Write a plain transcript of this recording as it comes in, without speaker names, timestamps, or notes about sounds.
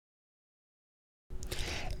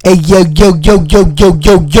Hey yo, you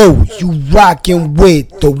rockin' with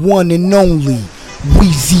the one and only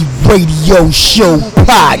Weezy Radio Show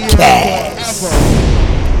Podcast.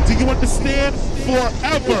 Do you understand?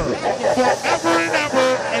 Forever and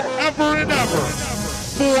ever and ever and ever.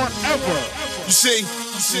 Forever. You see,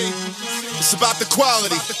 it's about the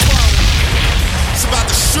quality. It's about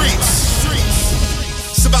the streets.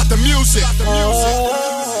 It's about the music.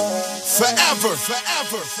 Forever.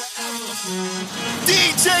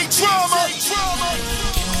 DJ Drama.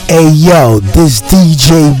 Hey yo, this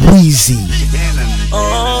DJ Weezy.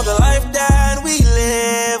 Oh, the life that we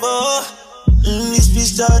live, this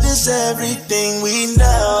beast is everything we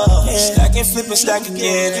know. Stack and flip and stack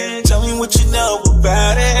again. Tell me what you know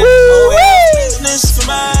about it. Oh, we have business for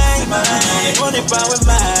mine. Run it by with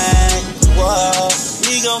mine. Whoa,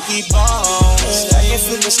 we gon' keep on. Stack and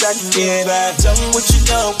flip and stack again. Tell me what you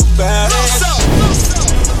know about it.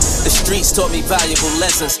 The streets taught me valuable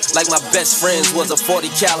lessons, like my best friends was a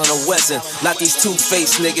 40 cal and a Wesson. Not these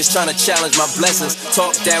two-faced niggas trying to challenge my blessings.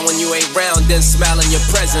 Talk down when you ain't round, then smile in your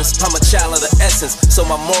presence. I'm a child of the essence, so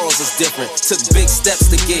my morals is different. Took big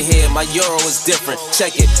steps to get here, my euro is different.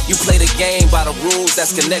 Check it, you play the game by the rules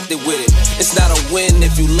that's connected with it. It's not a win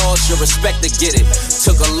if you lost your respect to get it.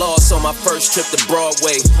 Took a loss on my first trip to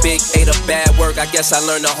Broadway. Big ate up bad work, I guess I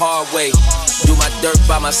learned the hard way. Do my dirt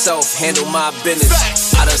by myself, handle my business.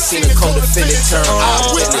 I done seen a co-defendant turn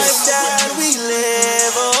eyewitness. That we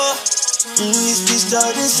live, this beast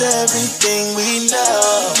is everything we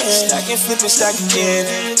know. Stack and flip and stack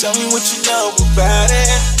again. Tell me what you know about it.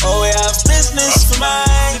 Oh, we have business for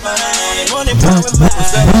mine. Run it by with mine.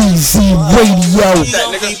 Weezy Radio.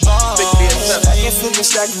 Stack and flip and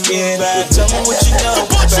stack again. Tell me what you know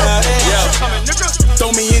about it.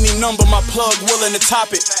 Throw me any number, my plug willing to top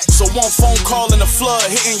it. So one phone call and a flood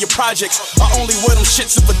hitting your projects. I only wear them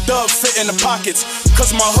shits if a dove fit in the pockets. Cause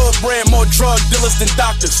my hood bred more drug dealers than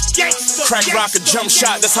doctors. Crack rock a jump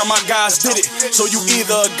shot, that's how my guys did it. So you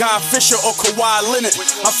either a Guy Fisher or Kawhi Leonard.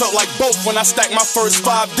 I felt like both when I stacked my first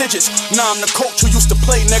 5 digits. Now I'm the coach who used to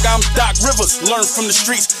play, nigga, I'm Doc Rivers. Learn from the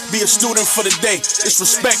streets, be a student for the day. It's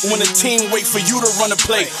respect when a team wait for you to run a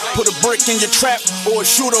play. Put a brick in your trap or a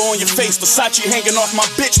shooter on your face. Versace hanging off my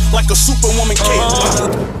bitch like a superwoman cape.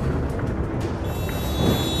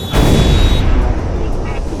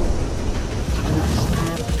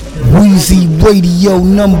 Weezy Radio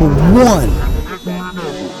number 1.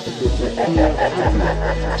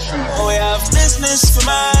 Oh, we have business for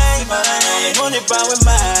mine. Run it by with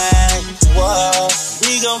mine. Whoa,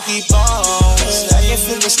 we gon' keep on. Stack and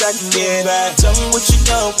flip and stack again. Tell me what you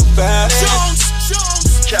know about it.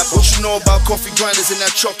 What you know about coffee grinders in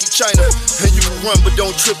that chalky China? And you can run but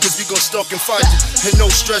don't trip cause we gon' stalk and find you. And no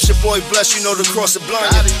stress, your boy bless, you know the cross the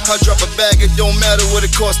blind you. I drop a bag, it don't matter what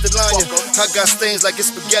it cost to line you. I got stains like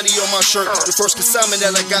it's spaghetti on my shirt. The first consignment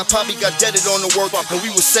that I got, Poppy got deaded on the work. And we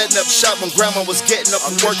was setting up shop when grandma was getting up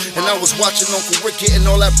from work. And I was watching Uncle Rick getting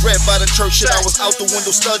all that bread by the church. Shit, I was out the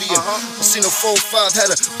window studying. I seen a 4-5 had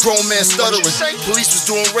a grown man stuttering. Police was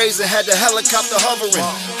doing raids and had the helicopter hovering.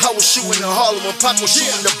 I was shooting in Harlem when Pop was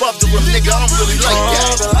shooting above the rim, nigga, I don't really like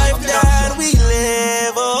that. The life that we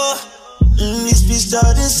live, this beast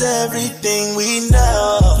is everything we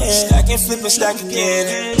know. Stack and flip and stack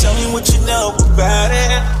again. Tell me what you know about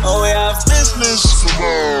it. Oh, we have business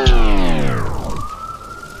for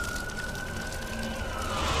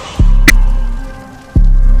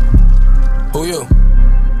Who you?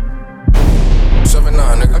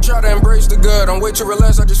 7-9, nigga. I try to embrace the good. I'm way too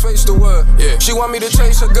relaxed, I just face the wood. Yeah. She want me to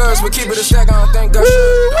chase her goods, but keep it a stack, I don't think I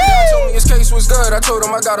should. God told me his case was good. I told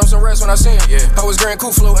him I got him some rest when I seen him. Yeah. I was Grand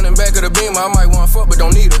Coup floating in back of the Beamer. I might want fuck, but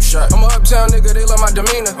don't need him. Shot. I'm a uptown nigga, they love my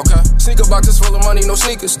demeanor. Okay. Sneaker boxes full of money, no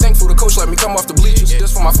sneakers. Thankful the coach let me come off the bleachers.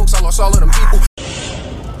 This for my folks, I lost all of them people.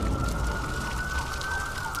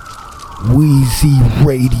 Weezy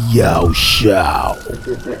Radio Show.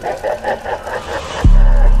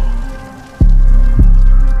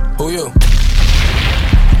 Who you?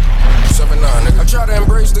 7-9, nigga. I try to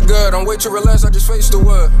embrace the good. I'm way too relaxed, I just face the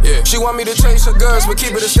wood. Yeah. She want me to chase her goods, but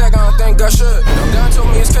keep it a stack, I don't think I should. God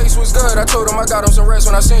told me his case was good. I told him I got him some rest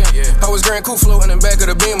when I seen him. Yeah. I was Grand Coup floating in back of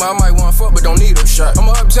the Beamer. I might want fuck, but don't need him. Shot. I'm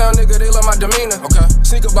a uptown nigga, they love my demeanor. Okay.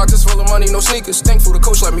 Sneaker boxes full of money, no sneakers. Thankful the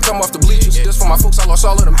coach let me come off the bleachers. This for my folks, I lost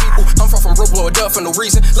all of them people. I'm far from broke, blow it up for no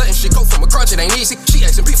reason. Letting shit go from a crutch, it ain't easy. She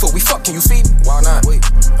asking before we fuck, can you feed me? Why not? Wait,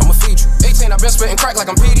 I'ma feed you. 18, I've been spitting crack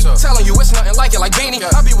like I'm Petey. Telling you it's nothing like it, like Beanie.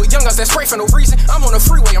 I be with young guns that spray for no reason. I'm on the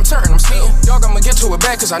freeway, I'm turning, I'm speeding. Y'all I'ma get to it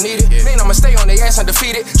back cause I need it. Man, I'ma stay on their ass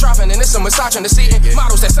undefeated. Driving and it's a massage in the seating.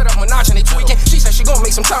 Models that set up Minaj and they tweaking. She said she gon'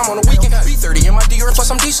 make some time on the weekend. B30 in my Dior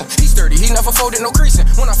plus I'm decent. He's 30, he never folded no creasing.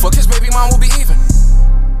 When I fuck his baby mom will be even.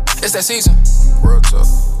 It's that season. Real tough.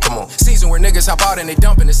 Come on. Season where niggas hop out and they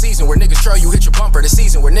dump in. The season where niggas trail you, hit your bumper. The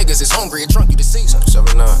season where niggas is hungry and drunk. You the season.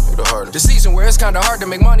 7-9, you the hardest. The season where it's kinda hard to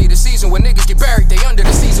make money. The season where niggas get buried, they under.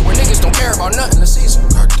 The season where niggas don't care about nothing. The season.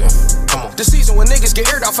 Goddamn. Come on. The season where niggas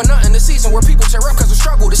get aired out for nothing. The season where people tear up cause of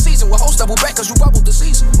struggle. The season where hoes double back cause you bubbled. The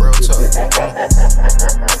season. Real tough. Come on.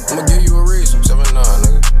 I'ma give you a reason. 7-9,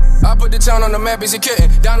 nigga. I put the town on the map, is he kidding?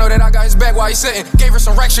 Down know that I got his back while he sitting. Gave her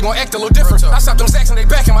some racks, she gon' act a little different. I stopped them sacks and they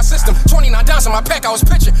back in my system. 29 downs in my pack, I was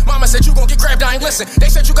pitching. Mama said you gon' get grabbed, I ain't listen. They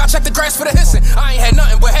said you got check the grass for the hissing. I ain't had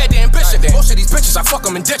nothing but had the ambition. Most of these bitches, I fuck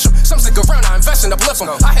them and ditch them. Some stick around, I invest and uplift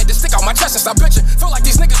them. I had to stick out my chest and stop bitching. Feel like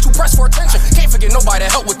these niggas too pressed for attention. Can't forget nobody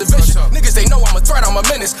that help with the vision. Niggas, they know I'm a threat, I'm a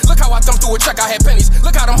menace. Look how I thumb through a check, I had pennies.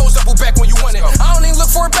 Look how them hoes double back when you win it. I don't even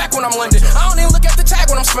look for it back when I'm lending. I don't even look at the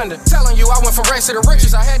tag when I'm spending. Telling you I went from rags to the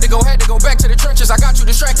riches. I had to go back to the trenches. I got you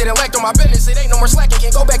distracted and lacked on my business. It ain't no more slacking,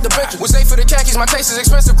 can't go back to bitches. Was they for the khakis, my taste is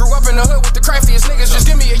expensive. Grew up in the hood with the craftiest niggas. Just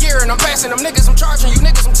give me a year and I'm passing them niggas. I'm charging you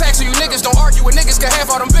niggas, I'm taxing you niggas. Don't argue with niggas, can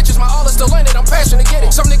have all them bitches. My all is still in it, I'm passion to get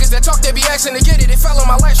it. Some niggas that talk, they be asking to get it. It fell on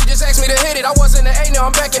my lap, she just asked me to hit it. I was in the A,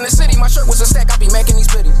 now I'm back in the city. My shirt was a stack, I be making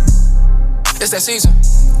these bitties. It's that season.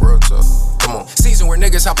 Real tough. Come on. Season where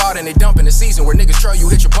niggas hop out and they dump in. The season where niggas trail you,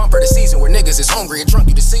 hit your bumper. The season where niggas is hungry and drunk.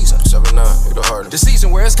 You the season. 7-9, you the hardest. The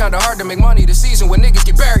season where it's kinda hard to make money. The season where niggas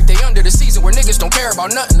get buried, they under. The season where niggas don't care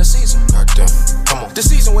about nothing. The season. Goddamn. Come on. The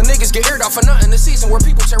season where niggas get aired out for nothing. The season where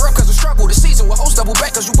people tear up cause of struggle. The season where hoes double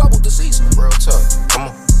back cause you bubbled. The season. Real tough. Come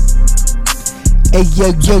on. Hey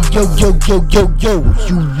yo, you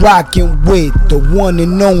rockin' with the one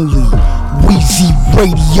and only Weezy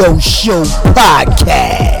Radio Show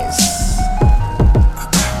Podcast.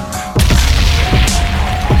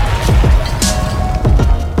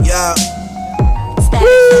 Yeah.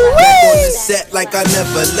 Back on the set like I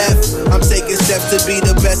never left. I'm taking steps to be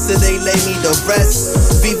the best, so they lay me to rest.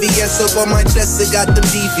 VVS up on my chest, I got them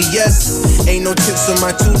DVS. Ain't no tips on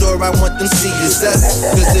my two-door, I want them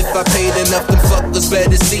CSS. Cause if I paid enough, them fuckers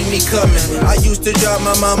better see me coming. I used to drive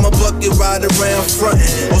my mama bucket ride around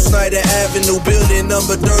frontin' on Snyder Avenue, building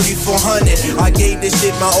number 3400. I gave this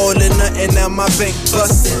shit my all or nothing, now my bank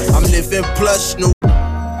bustin'. I'm living plush, new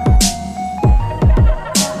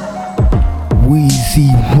Weezy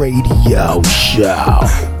Radio Show.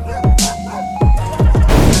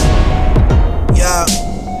 Yeah.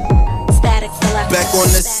 Back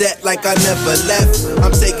on the set like I never left.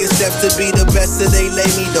 I'm taking steps to be the best, so they lay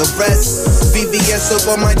me to rest. VVS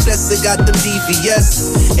up on my chest, I got them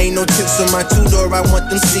DVS. Ain't no tips on my two-door, I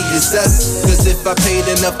want them CSS. Cause if I paid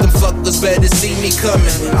enough, them fuckers better see me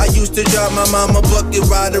coming. I used to drive my mama bucket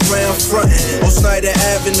ride around frontin' on Snyder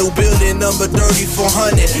Avenue, building number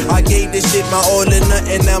 3400. I gave this shit my all or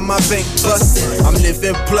nothing, now my bank bustin'. I'm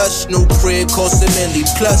living plush, new crib, cost $1 million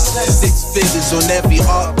plus. 6 figures on every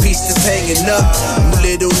art piece that's hanging up.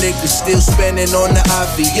 You little niggas still spending on the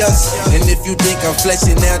obvious. And if you think I'm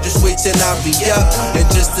flexing now, just wait till I be up. And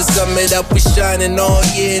just to sum it up, we shining all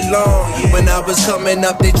year long. When I was coming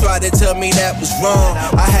up, they tried to tell me that was wrong.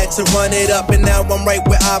 I had to run it up and now I'm right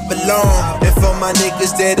where I belong. And for my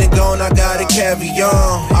niggas dead and gone, I gotta carry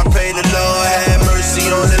on. I pray the Lord have mercy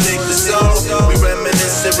on the niggas soul. We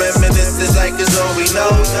reminisce like it's all we know.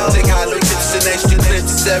 Take hollow tips and extra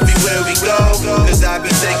clips everywhere we go. Cause I be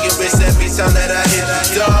taking risks every time that I hit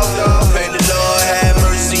the door. Pray the Lord have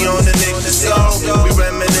mercy on the niggas soul. We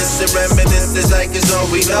reminisce like it's all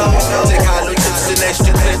we know. Take hollow tips and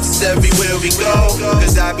extra clips everywhere we go.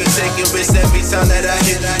 Cause I be taking risks every time that I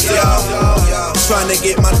hit the door. Trying to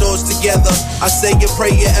get my doors together. I say a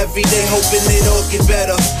prayer every day, hoping it all get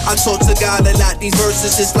better. I talk to God a lot, these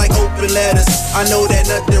verses just like open letters. I know that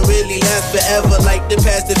nothing really lasts forever, like the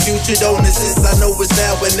past and future don't exist. I know it's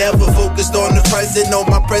now and never, focused on the present. Know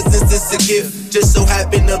my presence is a gift. Just so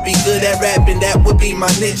happen to be good at rapping, that would be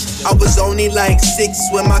my niche. I was only like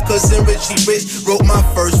 6 when my cousin Richie Rich wrote my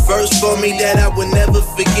first verse for me that I would never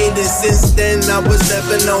forget. And since then I was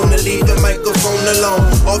never known to leave the microphone alone.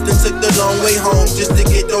 Often took the long way home just to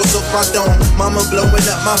get those off my dome. Mama blowing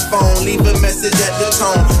up my phone, leave a message at the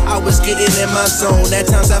tone. I was getting in my zone. At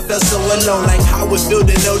times I felt so alone, like how it feel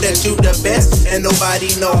to know that you the best and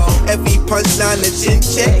nobody know. Every punchline a chin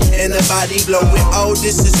check and the body blow. With all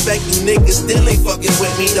disrespect, you niggas still ain't fucking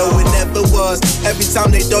with me though. It never was. Every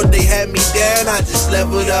time they thought they had me down, I just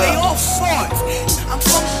leveled up. They all frauds. I'm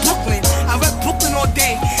from Brooklyn. I rep Brooklyn all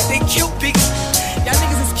day. They killed Biggie. Y'all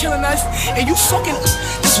niggas is killing us, and you fucking.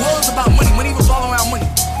 This world is about money. Money revolves around money.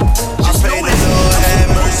 I pray the Lord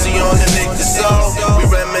have mercy on the niggas soul. We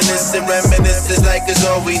reminisce like it's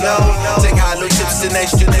all we know. Take hollow tips and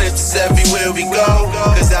extra clips everywhere we go.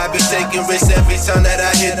 Cause I be taking risks every time that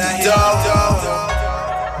I hit the door.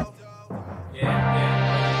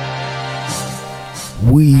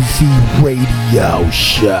 Weezy Radio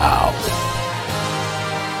Show.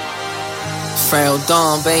 Frail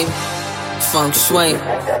Dawn, baby. Feng Shui.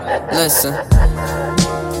 Listen.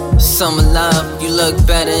 Summer love, you look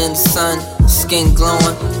better in the sun. Skin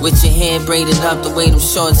glowing, with your hair braided up. The way them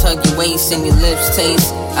shorts hug your waist and your lips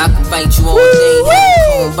taste. I could bite you all day,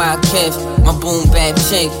 have by a kiff. My boom bap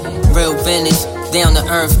chick, real vintage. Down to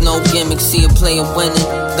earth, no gimmicks, see a player winning.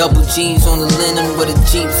 Double G's on the linen with a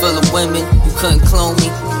Jeep full of women. You couldn't clone me.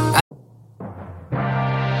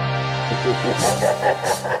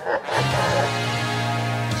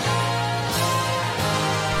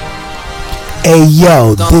 Hey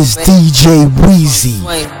yo, this DJ Weezy.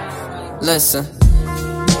 Listen.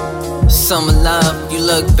 Summer love, you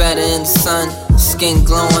look better in the sun. Skin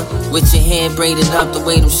glowing, with your hair braided up. The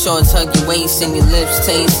way them shorts hug your waist and your lips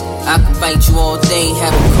taste. I could bite you all day,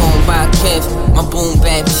 have a comb by a kiff. My boom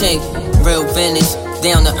bap chick, real vintage.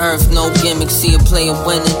 Down to earth, no gimmicks, see a player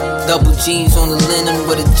winning. Double G's on the linen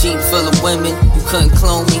with a Jeep full of women. You couldn't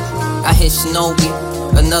clone me, I hit Shinobi.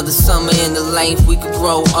 Another summer in the life, we could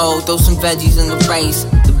grow old. Throw some veggies in the rice.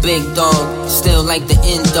 The big dog, still like the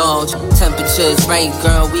indulge. Temperature's right,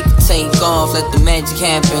 girl, we could take off. Let the magic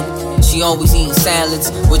happen. She always eating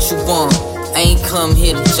salads, what you want? I ain't come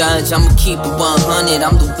here to judge, I'ma keep it 100.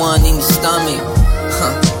 I'm the one in your stomach.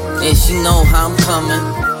 Yeah, she know how I'm coming.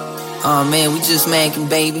 Oh man, we just macking,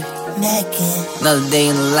 baby. Macking. Another day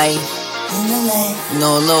in the life. You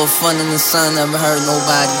know, a little fun in the sun never hurt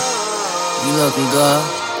nobody. You looking good.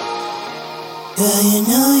 Girl, you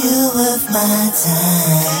know you're worth my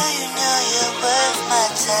time. Girl, you know you're worth my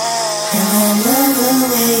time. And I love the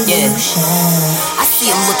way you shine. I see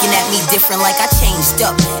him looking at me different, like I changed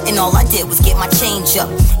up. And all I did was get my change up.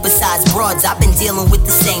 Besides broads, I've been dealing with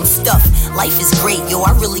the same stuff. Life is great, yo,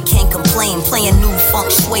 I really can't complain. Playing new funk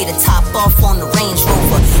sway to top off on the Range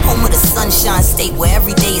Rover. Home of the Sunshine State where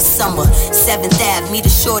every day is summer. 7th Ave, meet a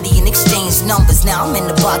shorty and exchange numbers. Now I'm in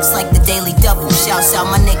the box like the Daily Double. Shouts out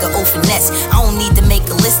my nigga O Finesse. I don't need to make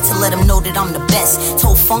a list to let him know that I'm the best.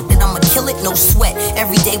 Told Funk that I'ma kill it, no sweat.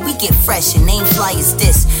 Every day we get fresh and ain't fly as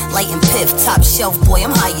this. Light and Piff, top shelf boy,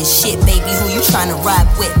 I'm high as shit. Baby, who you tryna ride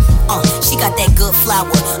with? She got that good flower.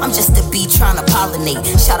 I'm just a bee tryna pollinate.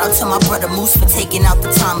 Shout out to my brother Moose for taking out the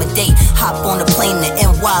time of day. Hop on the plane to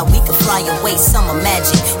NY, we can fly away. Summer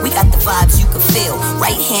magic, we got the vibes you can feel.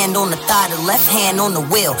 Right hand on the thigh, the left hand on the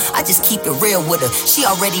wheel. I just keep it real with her, she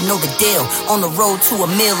already know the deal. On the road to a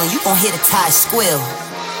meal and you gon' hear the tires squeal.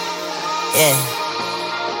 Yeah.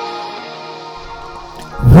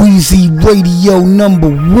 Weezy Radio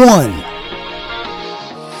 #1.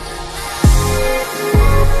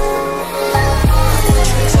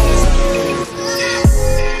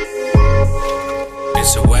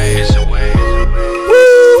 It's a way, it's a way.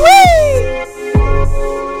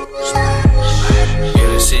 Yeah,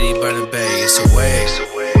 the city by the bay, it's a way.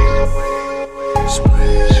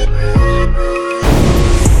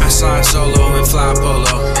 I slide solo and fly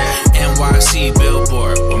polo. NYC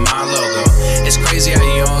billboard with my logo. It's crazy how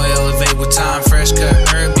you only elevate with time. Fresh cut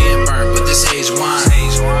herb being burnt, but this age wine.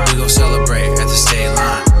 We gon' celebrate at the state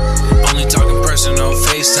line. Only talking personal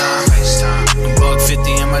FaceTime.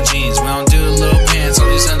 $150 in my jeans. We don't do the little pants. All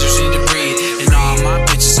these hunters need to breathe. And all my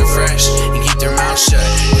bitches are fresh and keep their mouth shut.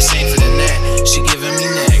 This ain't for the net. She giving me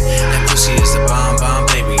neck. That pussy is the bomb,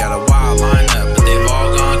 baby. Got a wild lineup, but they've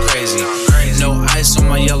all gone crazy. No ice on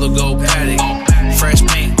my yellow gold paddock. Fresh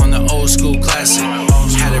paint on the old school classic.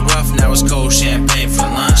 Had it rough, now it's cold champagne for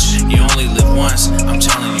lunch. You only live once, I'm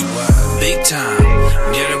telling you what. Big time,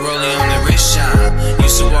 get a rollie on the wrist shine.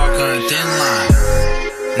 Used to walk on a thin line.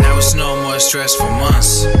 Now it's no more stress for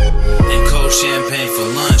months. And cold champagne for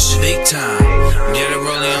lunch. Big time, get a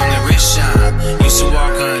rollie on the wrist shine. Used to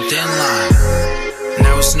walk on a thin line.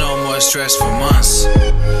 Now it's no more stress for months.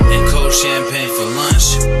 And cold champagne for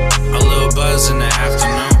lunch. A little buzz in the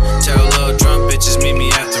afternoon. Tell little drunk bitches meet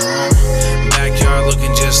me at the room. Backyard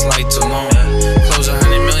looking just like Tulum. Close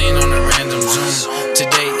 100 million on a random Zoom.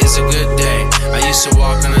 Today is a good day. I used to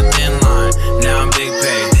walk on a thin line. Now I'm big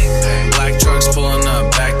pay. Black trucks pulling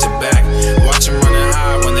up back to back. Watch them running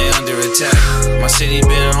high when they under attack. My city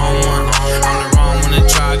been on one. I'm the wrong one to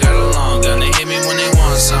try. Got a long gun. They hit me when they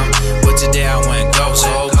want something. But today I went go. So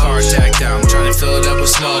whole car tacked out. I'm trying to fill it up with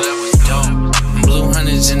smoke. Blue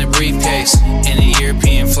hundreds in the briefcase. In a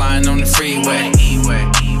European flying on the freeway.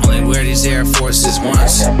 Only wear these Air Forces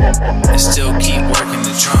once. And still keep working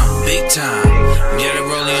the trunk. Big time. Get a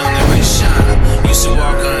rollie on the wrist shine. Used to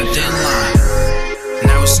walk on a thin line.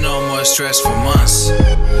 Now it's no more stress for months.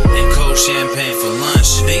 And cold champagne for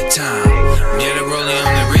lunch. Big time. Get a rollie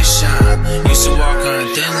on the wrist shine. Used to walk on a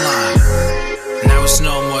thin line. Now it's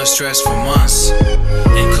no more stress for months.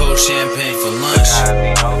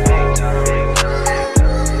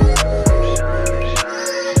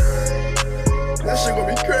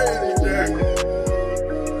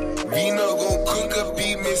 Vino gon' cook up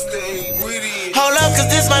beat mistake with it. Hold up, cause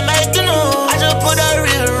this might make the news. I just put a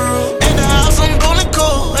real rule in the house, I'm going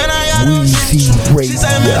cool. And I got Weezy Radio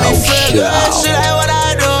Show. shit like what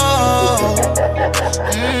I do.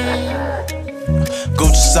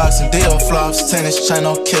 Gucci socks and deal flops, tennis chain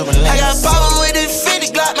on Cuban links. I got power with this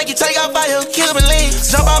 50 Glock, make you take off all your Cuban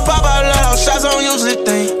links. Jump out, pop out, loud, shots on usually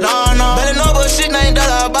think. No, better know but shit ain't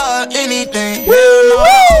dollar about anything. Hell no,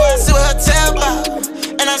 I see what her tell about,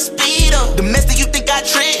 and I speed up. Domestic, you think I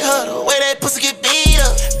treat her the way that pussy get beat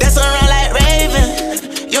up. That's around like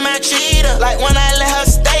Raven, you my cheater. Like when I let her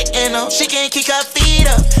stay in them, she can't kick her feet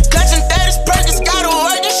up. Clutching 30's purchase, gotta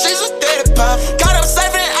work it, she's a steady pop. Caught up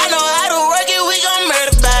surfing, I know how to work it, we gon'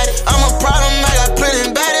 murder about it. I'm a problem, I got plenty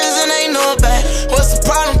batters and they know about it. What's the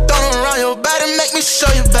problem? Throwing around your body, make me show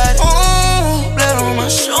you about it. Ooh, blood on my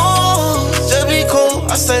shoes, just be cool.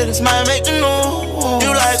 I say this might make the news.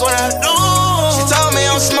 You like what I do? She told me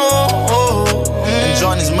I'm smooth.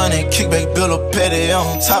 Enjoying this money, kickback, build a petty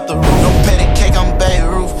on top the roof. No petty cake, I'm Bay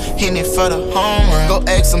Roof. Hitting it for the home run. Go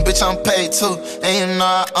ask some bitch, I'm paid too. And you know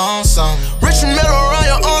I own something. Rich and middle around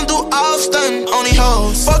your arm, do all stunning on these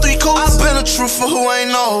hoes. 4-3 cool. I been a truth for who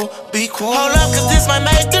ain't know. Be cool. Hold up, cause this might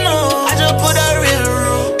make the news. I just put a real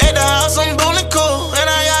rule at the house, I'm booning cool. And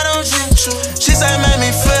I got on G2. She said, make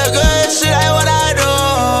me feel good. She like what I do.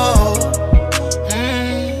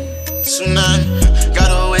 Tsunami,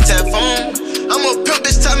 gotta wait that phone. I'm a pimp,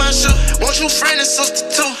 bitch, tie my shoe. Want you friend and sister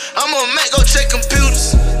too. I'm a Mac, go check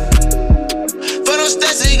computers. For those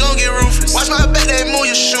stats, he gon' get ruthless. Watch my back, they move,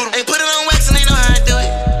 you shoot 'em. Ain't put it on wax and they know how I do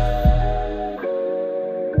it.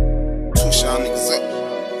 Push y'all niggas up.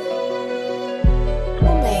 Who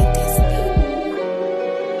made this beat?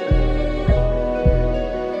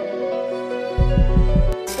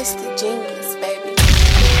 Twisted Genius, baby.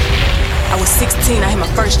 I was 16, I had my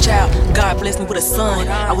first child. God blessed me with a son.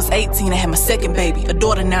 I was 18, I had my second baby. A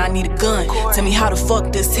daughter, now I need a gun. Tell me how the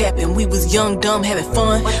fuck this happened. We was young, dumb, having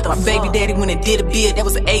fun. My baby daddy went and did a bid. That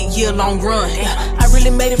was an 8-year-long run. I really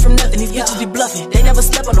made it from nothing. These bitches be bluffing. They never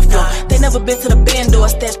slept on the floor. They never been to the band door.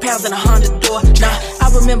 Stash pounds in a Honda door. Nah, I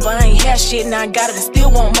remember I ain't had shit. Now I got it and still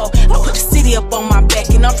want more. I put the city up on my back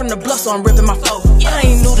and I'm from the bluff, so I'm ripping my foe. I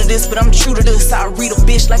ain't new to this, but I'm true to this. I read a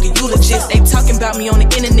bitch like a eulogist. They talking about me on the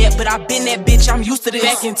internet, but I been that bitch, I'm used to this.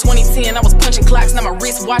 Back in 2010, I was punching clocks, now my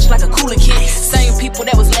wrist watch like a cooler kid. Same people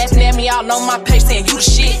that was laughing at me all on my page saying you the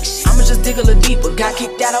shit. I'ma just dig a little deeper. Got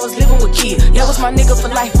kicked out, I was living with Kia. That was my nigga for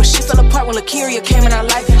life, but shit fell apart when Lakeria came in our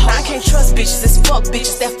life. Now I can't trust bitches, it's fuck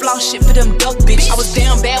bitches. That flaw shit for them duck bitches. I was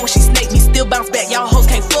damn bad when she snaked me, still bounce back. Y'all hoes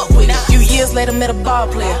can't fuck with it. Few years later, met a ball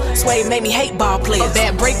player. Sway made me hate ball players.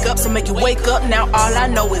 Bad breakups will make you wake up. Now all I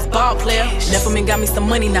know is ball player. Neverman got me some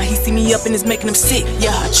money, now he see me up and it's making him sick.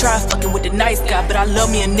 Yeah, I tried fucking with the nice guy, but I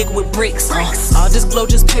love me a nigga with bricks. All this glow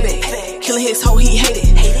just payback. Killing his hoe, he hate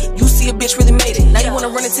it. You see a bitch really made it. Now you wanna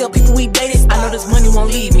run and tell people we dated. I know this money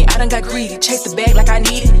won't leave me. I done got greedy. Chase the bag like I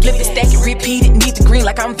need it. Flip it, stack it, repeat it. Need the green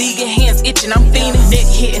like I'm vegan. Hands itching, I'm fiending. Neck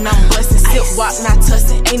hitting, I'm busting. Silk walk, not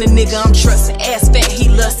tussing. Ain't a nigga I'm trusting. Ass fat, he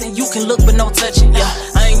lustin'. You can look but no touching. Yeah,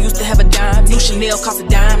 I ain't used to have a dime. New Chanel cost a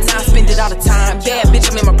dime. Now I spend it all the time. Bad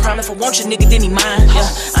bitch, I'm in my prime. If I want your nigga, then he mine. Yeah,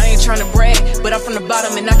 I ain't tryna brag, but I'm from the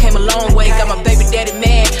bottom and I came a long way. Got my baby daddy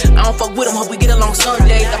mad. I don't fuck with him, hope we get along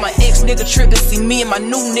someday. Got my ex nigga trippin', see me and my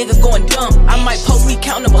new nigga going dumb. I might post me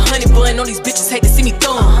counting up 100 bun. All these bitches hate to see me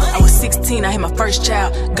thumb. I was 16, I had my first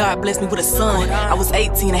child. God blessed me with a son. I was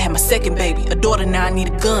 18, I had my second baby. A daughter, now I need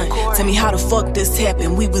a gun. Tell me how the fuck this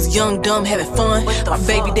happened. We was young, dumb, having fun. My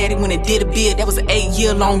baby daddy went and did a bid. That was an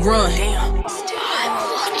 8-year-long run. Damn.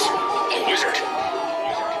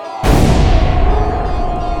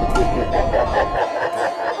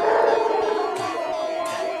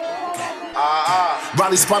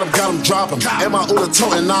 Riley spot him, got him dropping. And my Uda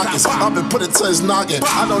toting knockers. I've been put it to his noggin.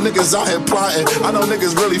 I know niggas out here plotting. I know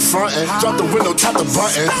niggas really frontin'. Drop the window, tap the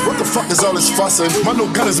button. What the fuck is all this fussin'? My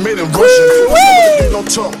new gun is made in Russian. No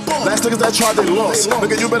talk. Last niggas that tried, they lost.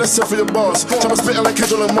 Nigga, you better sit for your boss. Tryna spittin' like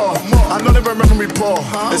Kendrick Lamar. I know they remember me, Paul.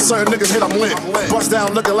 And certain niggas hate I'm lit. Bust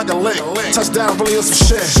down looking like a lick. Touchdown, really on some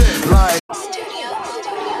shit. Like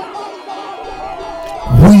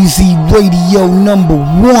Weezy Radio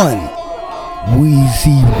 #1.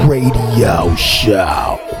 Weezy Radio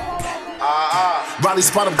Show. Riley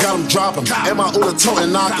spot him, got him dropping. And my Uda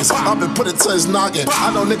toting knockers. I've been put it to his noggin.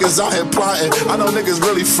 I know niggas out here plotting. I know niggas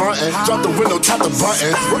really frontin'. Drop the window, tap the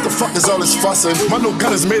button. What the fuck is all this fussing? My new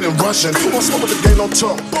gun is made in Russian. Who won't smoke with the game, don't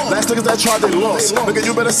talk. Last niggas that tried, they lost. Nigga,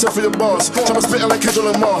 you better sit for your boss. Tryna spittin' like Kendrick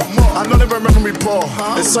Lamar. I know they remember me, Paul.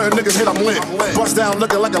 And certain niggas hate I'm lit. Bust down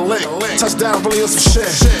looking like a lick. Touchdown, really on some shit.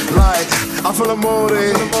 Like, I'm feeling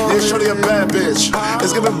moody. Yeah, shorty a bad bitch.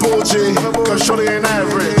 It's giving bougie, cause shorty ain't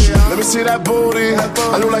average. Let me see that booty.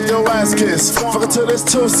 I look like your ass kiss. Fuck it till this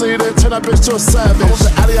two-seat, then turn that bitch to a savage. I want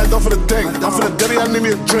the alley, I go for the dink. I'm for the Diddy, I need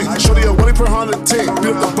me a drink. Shorty a 1 per 100 team.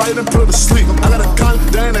 Beat up the bite and put her to sleep. I got a gun,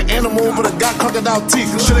 that ain't an animal, but I got crocodile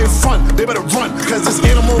teeth. Shit ain't fun, they better run, cause this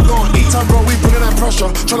animal gon' eat. Time, bro, we bringin' that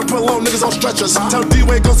pressure. Tryna put little niggas on stretchers. Tell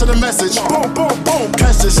D-Way, go send a message. Boom, boom, boom,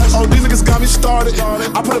 catch this. Oh, these niggas got me started.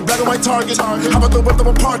 I put it back on my target. How about the whip them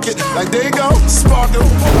and park it? Like, there you go, sparkle.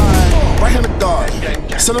 Like, right-handed guard.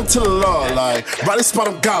 Send them to the law, like, Riley spot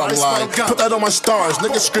him, got him, like, put that on my stars.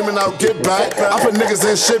 Niggas screaming out, get back. I put niggas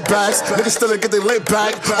in shit bags. Niggas still get their lit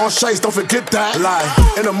back. On shades, don't forget that. Like,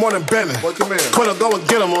 in the morning, bending. Quinn go and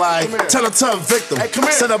get him, like, tell him to a victim.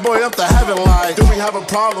 Send that boy up to heaven, like, do we have a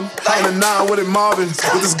problem? In the 9 with it Marvin,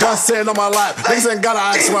 with this gun sitting on my lap. Niggas ain't gotta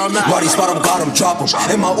ask around that. Riley spot him, got him, drop him.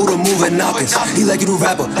 And my Uda moving knockers. He like you to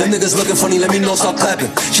rapper. Them niggas looking funny, let me know, stop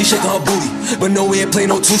clapping. She shaking her booty, but no, we ain't play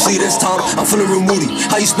no 2C this time. I'm feeling real moody.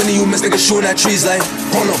 How you spinning, you miss niggas shooting at trees like,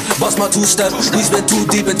 hold on, bust my 2-step. We spin too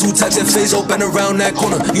deep in 2 texts and phase open around that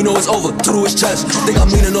corner. You know it's over, two to his chest. Think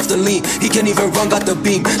I'm leaning off the lean. He can't even run, got the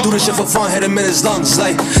beam. Do this shit for fun, hit him in his lungs.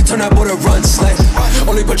 Like, turn that boy to runs. Like,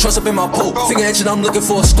 only put trust up in my pole. Finger itching, I'm looking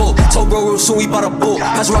for a skull. Told bro real soon we bout a bull.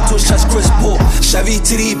 Pass her up to his chest, Chris Paul. Chevy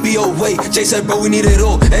TD, BO way. Jay said, bro, we need it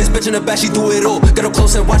all. And his bitch in the back, she do it all. Get up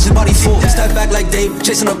close and watch his body fall. Step back like Dave,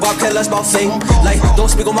 chasing a bobcat, less about fame. Like, don't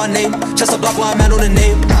speak on my name. Just a block while I'm at on the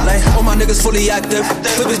name. Like, all my niggas fully active.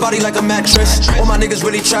 Flip his body like a mattress. All my niggas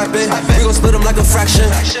really trapping. We gon' split him like a fraction.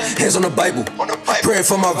 Hands on the Bible, praying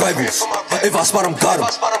for my rivals. If I spot him, got him.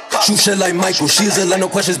 Shoot shit like Michael. She's a let no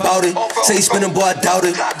questions about it. Say he spinning, boy, I doubt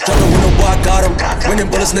it. Drop the window, boy, I got him. Winning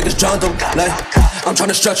bullets, niggas drowned him. Like, I'm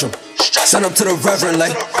tryna stretch him. Send him to the reverend,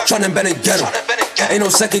 like, tryna bend and get him. Ain't no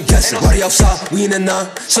second guessing. Party outside, we in the 9,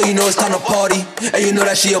 so you know it's time to party. And you know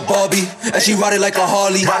that she a Barbie, and she ride it like a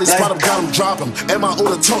Harley. Riley spot him, got him, drop him. And my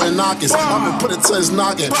Uda toting knockers. I've been put it to his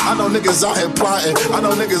noggin. I know niggas out here plotting. I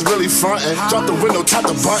know niggas really frontin'. Drop the window, tap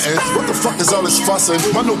the button. What the fuck is all this fussing?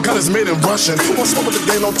 My new gun is made in Russian. Who won't smoke with the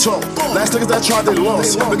game, don't talk. Last niggas that tried, they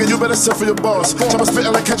lost. Nigga, you better sit for your boss. Tryna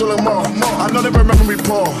spittin' like Kendrick Lamar. I know they remember me,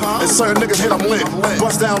 Paul. And certain niggas hate I'm lit.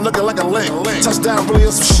 Bust down looking like a lick. Touchdown, really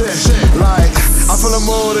on some shit. Like, I'm feeling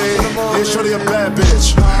moody. Yeah, shorty a bad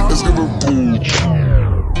bitch. Let's give her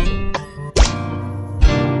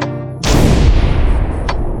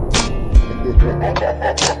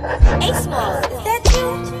Is that you?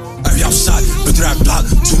 Every outside, been through that block.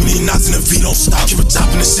 Too many knots in the V, don't stop. Keep it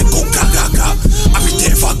top in the shit, go ga. I be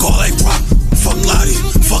there if I go like rock. Fuck Lottie,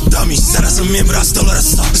 fuck dummy. Said that's a man, but I still let her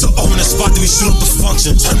stop. It's an O in the spot, then we shoot up the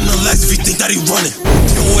function. Turn the legs if you think that he running.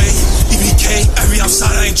 Get away, EBK. Every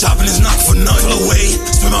outside, I ain't dropping his knock for none. Pull away,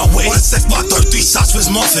 spin my way. On the sex block, 33 shots for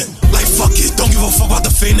his muffin. Like fuck it, don't give a fuck about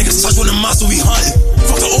the fade. Niggas touch with the monster, we hunting.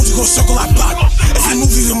 Fuck the OG, go circle like block. If he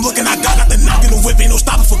moves, I'm looking, I got the knock in the whip. Ain't no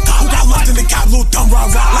stopping for cop. Who got left in the cap, little dumb rah.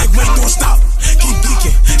 Like wait, don't stop. Keep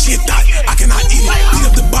geeking, she a thot, I cannot eat it. Beat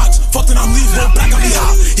up the box, fucked and I'm leaving. Roll back, got me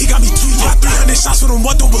hot. He got me tweaking. 300 shots with him,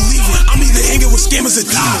 what don't believe it. I'm either hanging with scammers or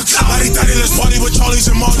demons. Somebody thought let's party with Charlies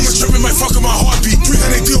and Marley. Tripping my fucking my heartbeat.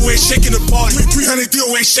 300 deal away, shaking the party. 300 deal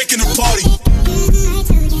away, shaking the party.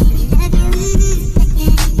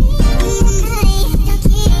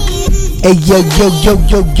 Hey yo, you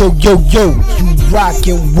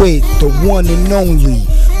rockin' with the one and only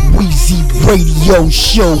Weezy Radio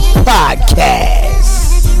Show Podcast.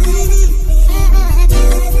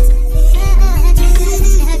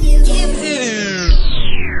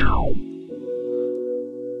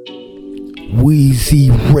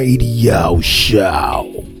 Weezy Radio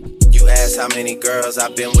Show. You ask how many girls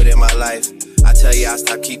I've been with in my life. I tell you I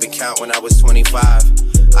stopped keeping count when I was 25.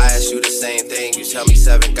 I ask you the same thing, you tell me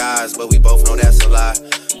 7 guys, but we both know that's a lie.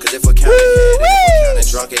 Cause if we're counting head and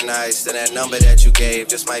if we're counting drunken nights, then that number that you gave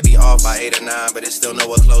just might be off by 8 or 9, but it's still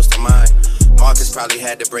nowhere close to mine. Marcus probably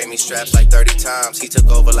had to bring me straps like 30 times. He took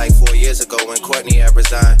over like 4 years ago when Courtney had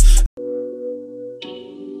resigned.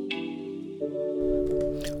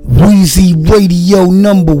 Weezy Radio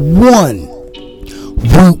number 1.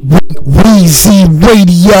 Weezy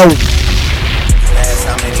Radio. Ask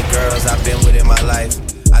how many girls I've been with in my life.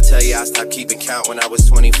 I tell you I stopped keeping count when I was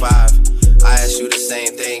 25. I ask you the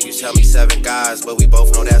same thing, you tell me 7 guys, but we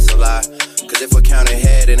both know that's a lie. Cause if we're counting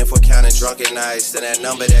drunken nights, then that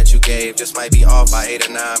number that you gave just might be off by 8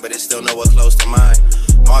 or 9, but it's still nowhere close to mine.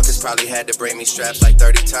 Marcus probably had to bring me straps like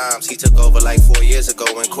 30 times. He took over like 4 years ago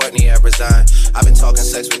when Courtney had resigned. I've been talking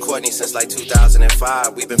sex with Courtney since like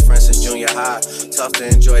 2005. We've been friends since junior high. Tough to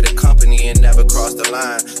enjoy the company and never cross the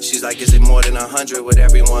line. She's like, is it more than 100 with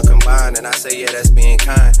everyone combined? And I say, yeah, that's being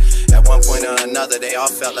kind. At one point or another, they all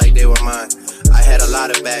felt like they were mine. I had a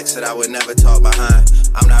lot of backs that I would never talk behind.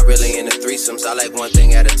 I'm not really into threesomes, I like one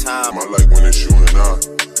thing at a time. I like when it's you and I.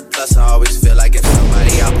 Plus I always feel like if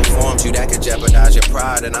somebody outperforms you, that could jeopardize your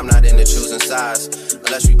pride. And I'm not into choosing sides,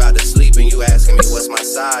 unless we about to sleep and you asking me what's my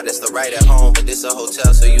side. It's the right at home, but this a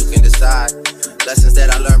hotel so you can decide. Lessons that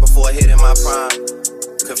I learned before hitting my prime.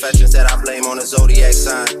 Confessions that I blame on a zodiac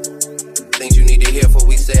sign. Things you need to hear before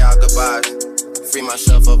we say our goodbyes. Free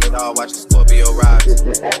myself of it all, watch the Scorpio rise.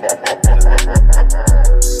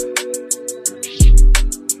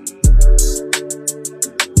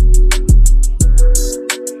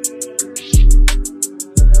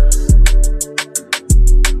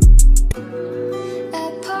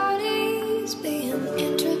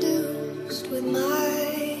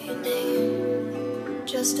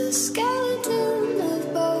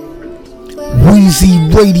 Weezy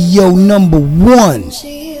Radio #1.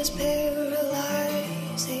 She is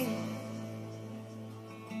paralyzing.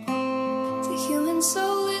 The human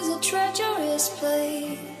soul is a treacherous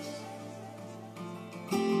place.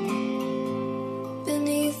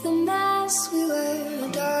 Beneath the mask we wear, a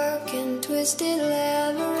dark and twisted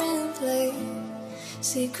labyrinth lay.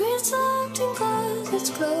 Secrets locked in closets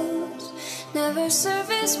closed, never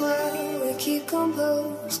surface while we keep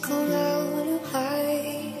composed. Come out of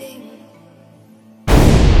hiding.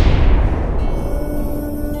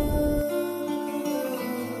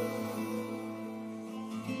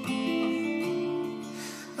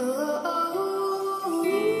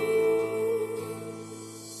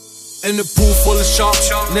 In the pool full of sharks,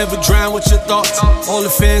 never drown with your thoughts. All the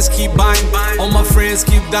fans keep buying, all my friends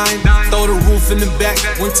keep dying. Throw the roof in the back,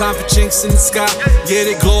 one time for chinks in the sky. Yeah,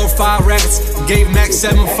 they glorify rats, gave Max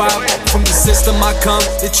 7.5. From the system I come,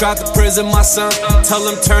 they tried to prison my son. Tell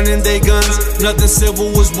them turn in they guns, nothing civil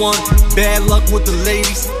was won. Bad luck with the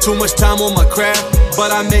ladies, too much time on my craft,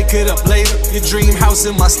 but I make it up later. Your dream house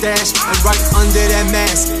in my stash, and right under that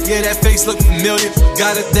mask, yeah, that face look familiar.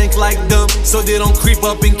 Gotta think like them, so they don't creep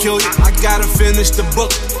up and kill you. I gotta finish the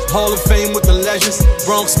book, Hall of Fame with the legends.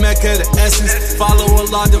 Bronx Mecca, the essence, follow a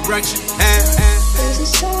law direction. There's a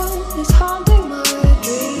sound that's haunting my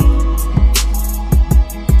dream.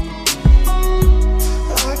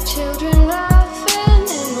 Our children laughing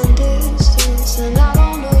in the distance, and I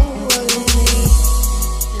don't know what it means.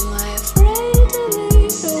 Am I afraid to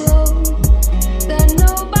leave alone? That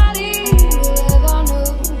nobody will ever know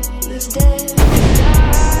this dead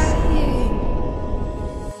dying.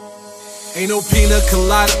 Ain't no pina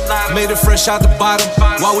colada, made it fresh out the bottom.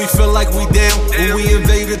 While we feel like we down, when we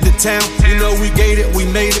invaded the town, you know we gated, we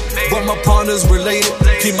made it, but my partners related.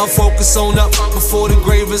 Keep my focus on up, before the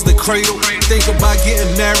grave is the cradle. Think about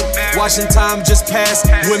getting married, watching time just pass.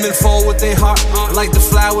 Women fall with their heart, like the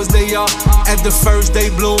flowers they are. At the first they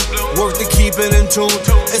bloom, work to keep it in tune.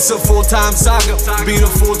 It's a full-time saga, be the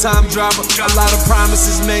full-time driver. A lot of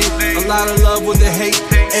promises made, a lot of love with the hate.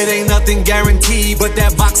 It ain't nothing guaranteed, but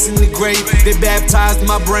that box in the grave, they baptized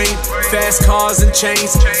my brain. Fast cars and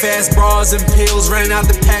chains, fast bras and pills, ran out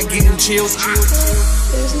the pack getting chills.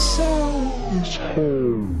 There's a sound. It's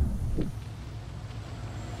home.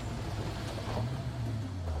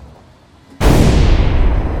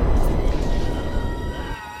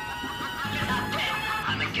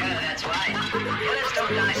 I'm a killer, that's right. Killers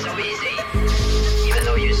don't die so easy. Even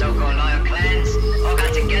though you so-called loyal clans all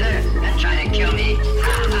got together and tried to kill me.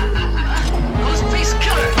 Ghostface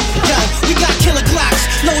Killer. Yo, we got killer Glocks,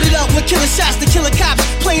 loaded up with killer shots to killer cops,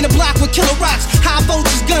 playing the block with killer rocks, high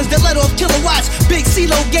voltage guns that let off kilowatts, big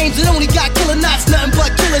CeeLo games that only got killer knots, nothing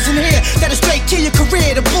but killers in here, that'll straight kill your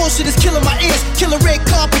career, the bullshit is killing my ears, killer red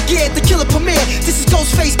carpet gear, the killer premiere, this is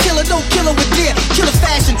Ghostface Killer, no killer with gear, killer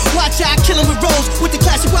fashion, watch out, killing with rolls, with the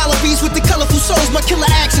classic wallabies, with the colorful souls, my killer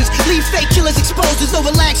actions, leave fake killers exposed, there's no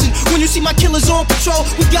relaxing, when you see my killers on patrol,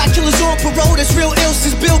 we got killers on parole, that's real ill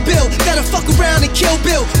since Bill, that'll fuck around and kill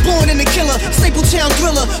Bill, born in the killer, Stapletown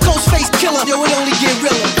thriller, Ghostface Killer, yo, it only get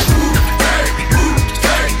realer.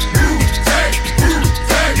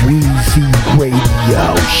 Weezy Radio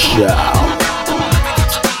Show.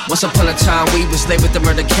 Once upon a time, we was laid with the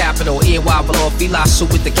murder capital. EY below, Fila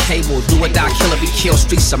suit with the cable. Do or die killer, we kill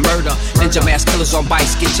streets of murder. Ninja mask killers on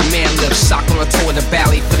bikes, get your man lift. Sock on the toe of the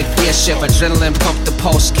valley for the gear shift. Adrenaline pump the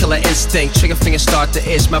pulse, killer instinct. Trigger finger start to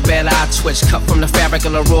itch, my bad eye twitch. Cut from the fabric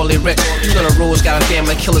of the rolly rich. You know the rules, got a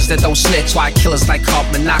family killers that don't snitch. Why killers like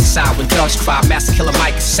carbon monoxide when dogs cry. Master killer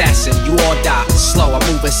Mike assassin, you all die. Slow, I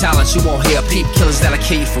move in silence, you won't hear. Peep killers that'll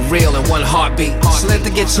kill you for real in one heartbeat. So let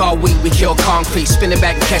the guitar weak, we kill concrete. Spin it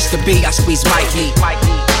back and catch the beat, I squeeze my heat. I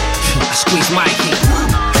squeeze my heat.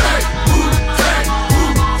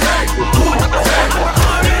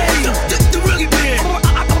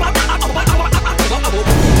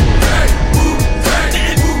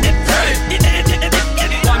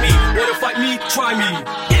 Try me.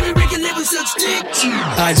 Every record never such dick.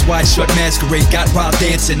 Eyes wide shut, masquerade, got wild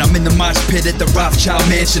dancing. I'm in the mosh pit at the Rothschild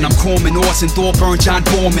mansion. I'm Corman, Orson, Thorburn, John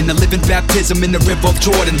Borman. A living baptism in the river of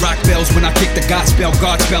Jordan. Rock bells when I kick the gospel.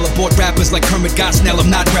 Godspell aboard rappers like Kermit Gosnell. I'm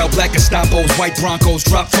not real black Estapos, white Broncos,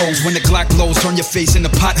 drop foes. When the Glock blows, turn your face into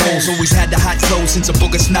potholes. Always had the hot clothes since a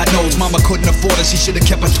booger snot nose. Mama couldn't afford her, she should've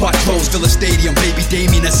kept her twat closed. Villa Stadium, baby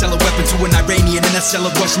Damien. I sell a weapon to an Iranian and I sell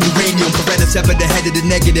a Russian uranium. Beretta's ever the head of the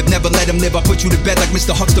negative, never let him live. I put you to bed like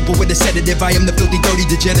Mr. Huxtable with a sedative. I am the filthy, dirty,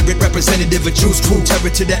 degenerate representative of Juice Crew.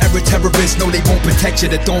 Terror to the error terrorists. No, they won't protect you.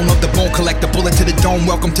 The throne of the bone, collect the bullet to the dome.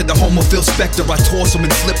 Welcome to the home of Phil Spector. I toss them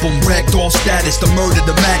and flip them. Ragdoll status, the murder,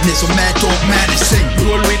 the madness, or mad dog madness. Sing.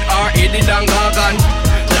 Roll with R.A.D. and Gargan.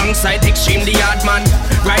 Longside extreme the yard man.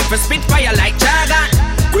 Rifle spit fire like Jagan.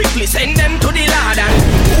 Quickly send them to the Lord.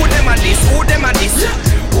 Who them a this? Who them a this?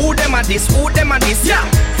 Who them a this? Who them a this? Yeah.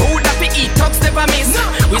 Who that we eat talks never miss.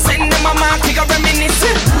 We send them a mark, we go reminisce.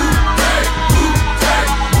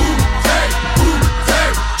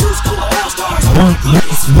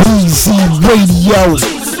 Weezy Radio.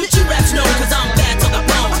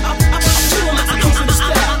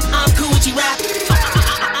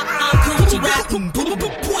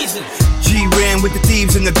 G-Ran with the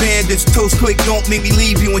thieves and the bandits. Toast click, don't make me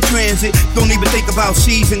leave you in transit. Don't even think about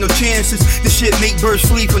seizing no chances. This shit make birds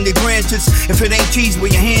flee from their branches. If it ain't cheese where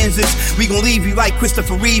your hands is, we gon' leave you like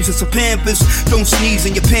Christopher Reeves and some Pampers. Don't sneeze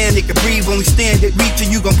in your panic and breathe, only stand it. Reach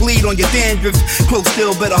and you gon' bleed on your dandruff. Close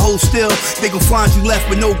still, better hold still. They gon' find you left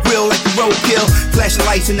with no grill like the roadkill. Flashing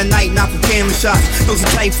lights in the night, not from camera shots. Those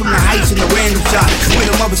are tight from the heights and the random shots. When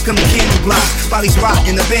the mothers come to candy blocks, bodies rot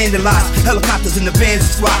in abandoned lots. Helicopters in the bandit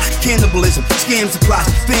swat. Cannibalism, scams and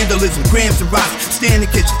plots, vandalism, grams and rocks. Stand in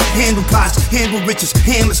the kitchen, handle pots, handle riches,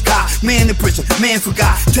 handle Scott. Man in prison, man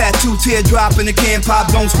forgot. Tattoo, teardrop in the can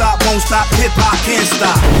pop. Don't stop, won't stop. Hip hop can't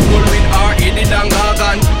stop. Roll with R.A.D. and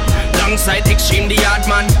Gargan. Longside extreme the yard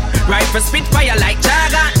man. Rifle spit fire like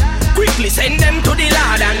Jagan. Quickly send them to the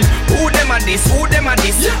Lord. Who them a this? Who them a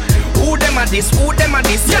this? Who them a this? Who them a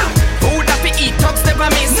this? Yeah. Who that we eat talks never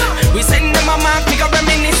miss. We send them a mark, we go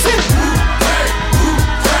reminisce.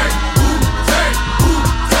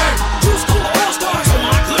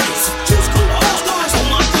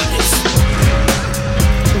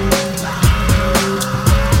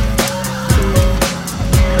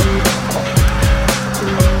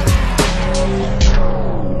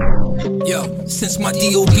 Since my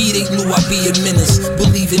D.O.B. they knew I'd be a menace.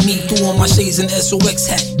 Believe in me, threw on my shades and SOX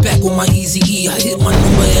hat. Back on my Eazy-E, I hit my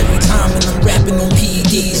number every time. And I'm rapping on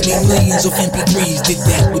PEDs. Made millions of MP3s, did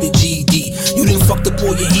that with a GD. You done fucked up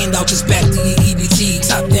all your handout, just back to your EBT.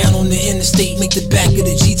 Top down on the interstate, make the back of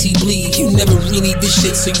the GT bleed. You never really did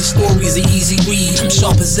shit, so your story's an easy read. I'm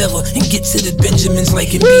sharp as ever, and get to the Benjamins like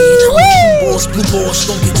Embiid. I'm a true boss, blue boss,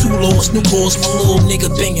 don't get too lost. New course, my little nigga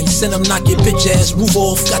banging. Send him knock your bitch ass, roof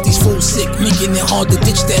off. Got these fools sick, making it hard to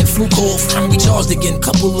ditch that fluke off. I'm recharged again,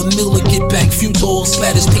 couple of mil to get back. Few tolls,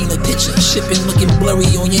 splatters paint a picture. Shipping looking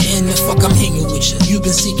blurry on your end, and fuck I'm hanging with you. You've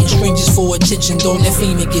been seeking strangers for attention, don't let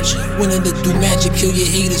fame get you. Winning to do magic, kill your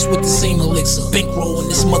haters with the same elixir. Bankrolling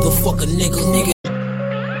this motherfucker, nigga.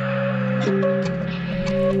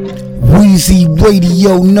 Weezy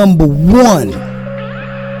Radio #1.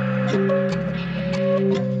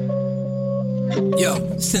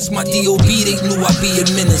 Yo, since my D.O.B. they knew I'd be a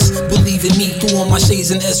menace. Believe in me, threw on my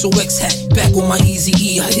shades and SOX hat. Back on my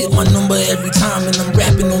Eazy-E, I hit my number every time. And I'm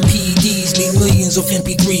rapping on PEDs. Made millions of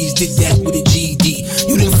MP3s, did that with a GD.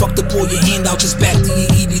 You done fucked up all your handout, just back to your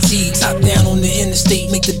EBT. Top down on the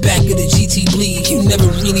interstate, make the back of the GT bleed. You never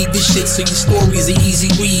really did shit, so your story's an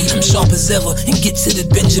easy read. I'm sharp as ever, and get to the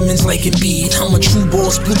Benjamins like Embiid. I'm a true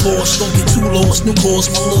boss, blue boss, don't get too lost. New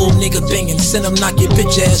course, my little nigga banging. Send him knock your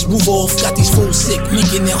bitch ass, roof off. Got these fools sick, make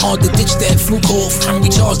Getting it hard to ditch that fluke off. I'm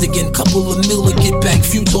recharged again, couple of mil to get back.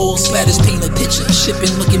 Few tolls, splatters paint a picture.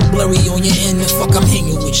 Shipping looking blurry on your end, and fuck I'm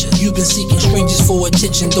hanging with you. You've been seeking strangers for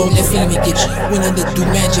attention, don't let me get you. Winning to do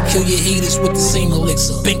magic, kill your haters with the same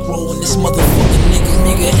elixir. Bankroll in this motherfucking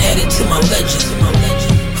nigga added to my legend.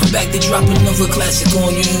 I'm back to drop another classic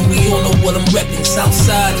on you, and we all know what I'm reppin'.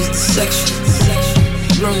 Southside is the section.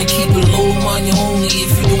 Learn to keep it low, mind you only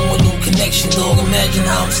if you don't want no connection, dog. Imagine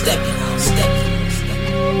how I'm stepping.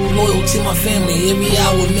 Loyal to my family, every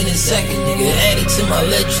hour, minute, second, nigga. Added to my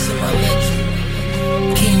legend.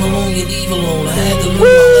 Came along, you leave alone. I had to learn my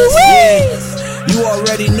lesson. You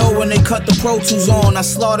already know when they cut the Pro Tools on. I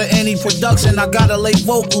slaughter any production, I gotta lay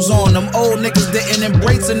vocals on. Them old niggas didn't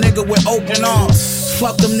embrace a nigga with open arms.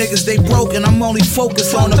 Fuck them niggas, they broken, I'm only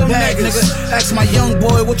focused on the bag, nigga. Ask my young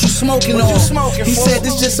boy, what you smoking on? He said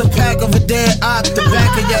this just a pack of a dead ox. The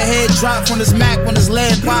back of your head dropped from his Mac when his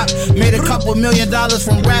lead pop. Made a couple $1 million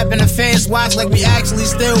from rapping and fast watch like we actually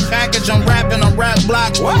still package. I'm rapping on rap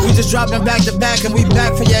block. We just dropping back to back and we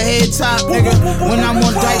back for your head top, nigga. When I'm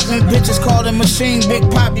on Dykeman, bitches call the machine Big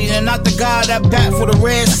Poppy and not the guy that bat for the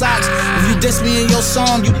Red Sox. If you diss me in your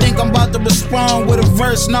song, you think I'm about to respond with a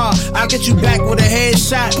verse? Nah, I'll get you back with a head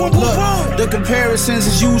shot. Look, the comparisons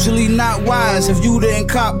is usually not wise. If you didn't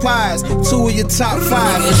cop pies, 2 of your top 5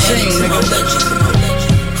 machine, nigga.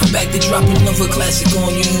 I'm back to drop another classic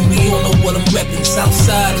on you, and we all know what I'm reppin'.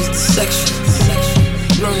 Southside is the section.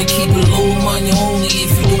 Learn to keep it low, mind you only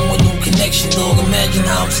if you don't want no connection, dog. Imagine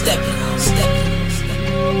how I'm stepping.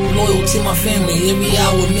 Loyal to my family, every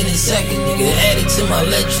hour, minute, second, nigga. Added to my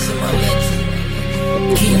legend.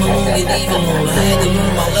 Keep along and leave alone. I had to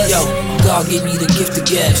learn my lesson. God gave me the gift of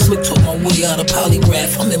gas. Slick talk my way out of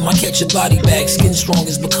polygraph. I'm in my catch a body bag. Skin strong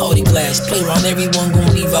as Bacardi glass. Play around, everyone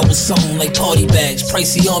gon' leave out with something like party bags.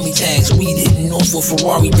 Pricey army tags. Weed hitting off for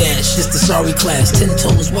Ferrari dash. Just the sorry class. 10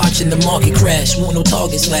 toes watching the market crash. Want no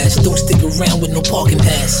target slash. Don't stick around with no parking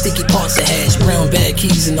pass. Sticky parts of hash. Brown bag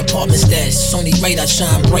keys and apartment stash. It's only right I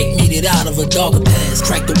shine bright. Made it out of a darker past.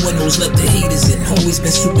 Crack the windows, let the heaters in. Always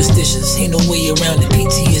been superstitious. Ain't no way around it.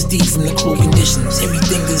 PTSD from the cruel conditions.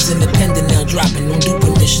 Everything is independent. Now dropping, don't do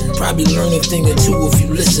permission. Probably learn a thing or two if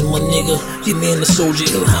you listen, my nigga. Your man the soldier,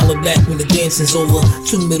 he'll holler back when the dancing's over.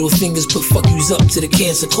 2 middle fingers put fuck yous up to the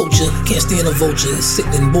cancer culture. Can't stand a vulture, it's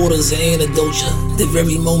sickening borders of antidote. The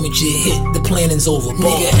very moment you hit, the planning's over.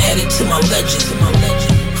 Nigga added to my legend.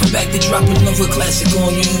 I'm back to drop another classic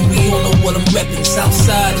on you, and we all know what I'm reppin'.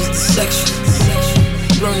 Southside is the section.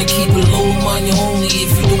 Learn to keep it low, mind you only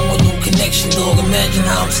if you don't want no connection, dog. Imagine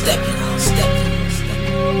how I'm stepping.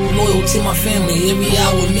 Loyal to my family, every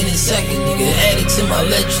hour, minute, second, nigga. Added to my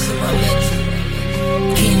legend.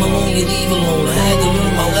 Came along and leave alone. I had to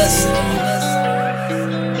learn my lesson.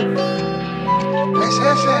 Let's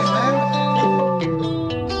have that, man.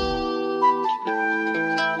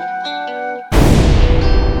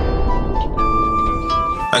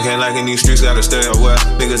 I can't like in these streets, gotta stay aware.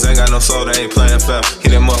 Niggas ain't got no soul, they ain't playing fair.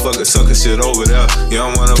 Hit that motherfucker sucker shit over there. You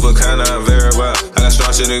don't one of a kind, I'm very well. I got strong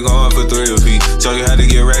shit that going for 3 of P. Show you how to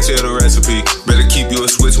get racks, here the recipe. Better keep you a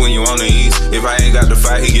switch when you on the east. If I ain't got the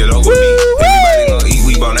fight, he get over me. Everybody gon' eat,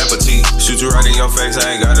 we bon appetit. Shoot you right in your face,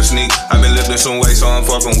 I ain't gotta sneak. I been lifting some weight, so I'm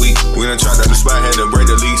far from weak. We done tried out the spot, had to break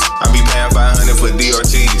the lease. I be paying 500 for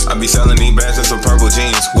DRTs. I be selling these bags in some purple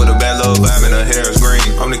jeans. With a bad little vibe and her hair is green.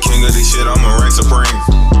 I'm the king of this shit, I'ma reign supreme.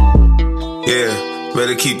 Yeah,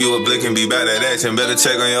 better keep you a blick and be bad at action. Better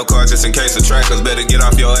check on your car just in case of trackers. Better get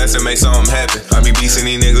off your ass and make something happen. I be beasting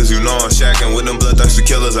these niggas, you know I'm shacking. With them bloodthirsty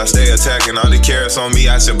killers, I stay attacking. All the carrots on me,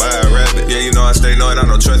 I should buy a rabbit. Yeah, you know I stay knowing I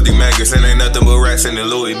don't trust these maggots. It ain't nothing but rats in the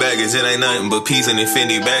Louis baggage. It ain't nothing but peas and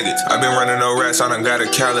Fendi baggage. I been running no rats, I done got a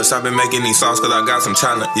callus. I been making these songs cause I got some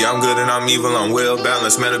talent. Yeah, I'm good and I'm evil, I'm well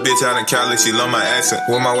balanced. Met a bitch out in Cali, she love my accent.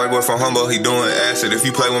 With my white boy from Humboldt, he doing acid. If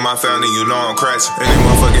you play with my family, you know I'm crashing. Any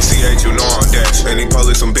motherfucking CH, you know I'm dash. Any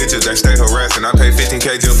police, some bitches, they stay harassing. I pay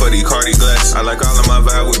 15K just for these Cardi glasses. I like all of my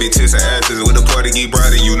vibe with bitches and asses. With the party get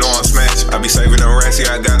brighter, you know I'm smash. I be saving them rats,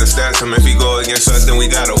 yeah, I gotta stash them. If he go against us, then we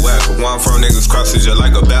gotta whack him. Where I'm from, niggas crosses just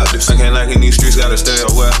like a Baptist. I can't like in these streets, gotta stay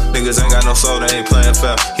aware. Niggas ain't got no soul, they ain't playing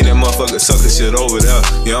fair. He that motherfucker sucker shit over there.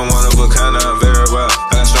 Yeah, I'm one of a kind, I'm very well.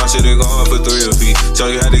 I got strong shit that go up for 3 of P. Show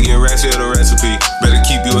you how to get racks, here the recipe. Better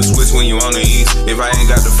keep you a switch when you on the east. If I ain't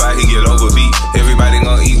got the fight, he get overbeat. Everybody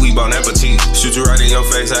gon' eat, we bon appetit. Shoot you right in your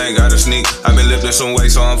face, I ain't gotta sneak. I been lifting some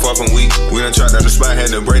weight, so I'm far from weak. We done tried out the spot,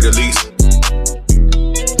 had to break the lease.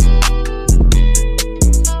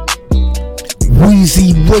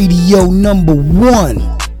 Weezy Radio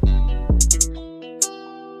 #1.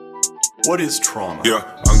 What is trauma? Yeah,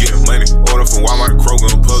 I'm getting money. Order from Walmart to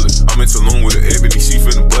Kroger and Publix. I'm in Tulum with an ebony, she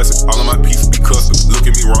finna bust it. All of my pieces be custom. Look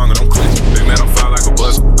at me wrong and I'm clenching. They man, I'm fly like a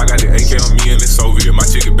buzzer. I got the AK on me and it's Soviet. My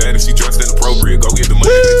chicken bad and she dressed inappropriate. Go get the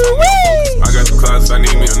money, they told me I'm focused. I got the closets, I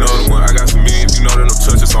need me another one. I got some millions, you know that I'm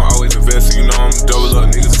touching, so I'm always investing. You know I'm double up,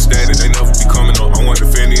 niggas are static, they never be coming up. I want the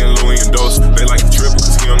Fendi and Louis and Dose. They like the triple,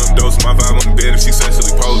 cause he on them doses. My vibe on the bed if she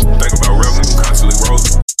sexually posed. Think about revenue, constantly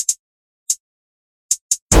rolling.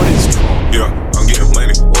 Yeah, I'm getting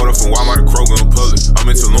money. Order from Walmart to Kroger and Publix. I'm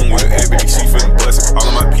in Tulum with an ebony, she finna bust it. All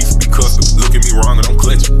of my pieces be custom. Look at me wrong and I'm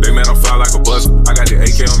clenching. They man, I'm fly like a buzzer. I got the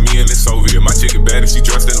AK on me and it's Soviet. My chicken bad and she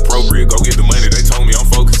dressed inappropriate. Go get the money, they told me I'm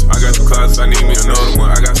focused. I got the closets, I need me another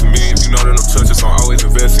one. I got some millions, you know that I'm touching, so I'm always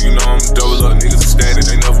investing. You know I'm double up, niggas are static,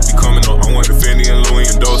 they never be coming up. I want the Fendi and Louis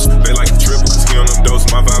and Dose. They like the triple, cause he on them doses.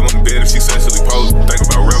 My vibe on the bed if she sexually posed. Think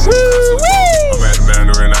about revenue, constantly. I'm at the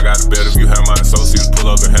Mandarin, I got the bet. If you have my associates pull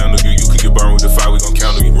up and handle you, you can get burned with the fire, we gon'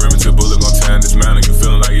 counter you. Remington bullet gon' tan this mountain. You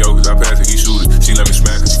feeling like yo, cause I pass it, he shoot it. She let me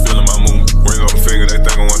smack cause she feeling my movement. Ring on the finger, they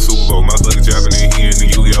think I won Super Bowl. My brother Japanese, he in the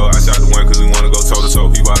Yu-Gi-Oh! I shot the one cause he wanna go toe to toe.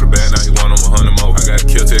 He bought a bad, now he want him 100 more. I got a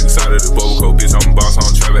kill tech inside of the bubble coat. Bitch, I'm a boss, I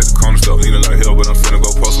don't trap at the corner store. Leaning like hell, but I'm finna go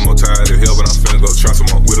post some more. Tired of hell, but I'm finna go try some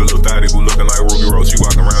more. With a little thotty who looking like Ruby Rose. She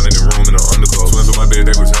walking around in the room in the underclothes. Twins on my bed,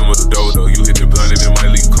 they was him with the dodo. You hit the blunt and it might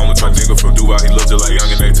leave coma. My nigga from Dubai, he look just like young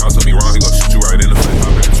and they talk to me wrong. He gon' shoot you right in the face.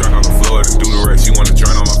 Hop in the truck on the floor and do the race. She wanna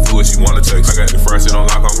drown on my fluid, she wanna take. I got the fresh shit on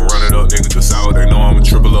lock, I'ma run it up. Niggas just sour, they know I'ma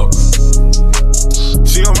triple up.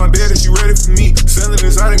 She on my bed and she ready for me. Selling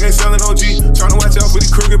this out ain't selling OG. Tryna watch out for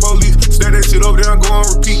these crooked police. Stack that shit over there, I go on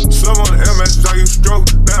repeat. Slum on the air matches, I used to stroke.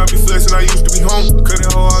 Now I be flexing, I used to be home. Cut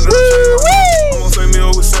that hoe out, now I'm gonna say me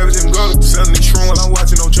over Savage and Gutter. Selling these shroom while I'm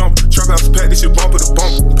watching no jump. Trap out the pack, this shit bumper to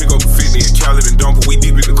bumper. Pick up a 50 and Khaled and dump it. We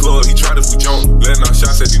deep in the club, he tried us, we jump. Letting out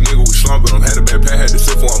shots at these niggas, we slumping them. Had a backpack, had to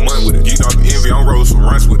sit for a month with it. Geeked off the envy, I'm rolling some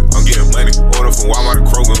runs with it. I'm getting money. Order from Walmart to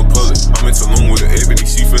Kroger and Publix. I'm in Tulum with an ebony,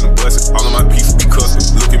 she finna bust it. All of my pieces be custom.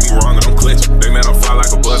 Look at me wrong and I'm clenching. They man, I'm fly like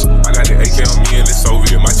a buzzer. I got the AK on me and it's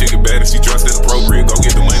Soviet. My chicken bad and she dressed inappropriate. Go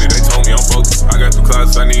get the money, they told me I'm focused. I got the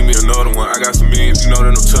closets, I need me another one. I got some millions, you know that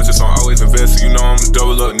I'm touching, so I'm always investing. You know I'm a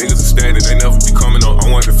double up, niggas are static, they never be coming up. I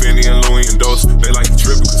want the Fendi and Louis and Dose. They like the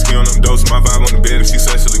triple, cause he on them doses. My vibe on the bed if she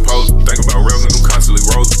sexually posed. Think about revenue, constantly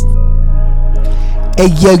rolling. Hey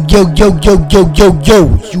yo yo yo yo yo yo yo,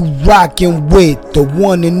 you rockin' with the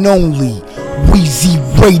one and only Weezy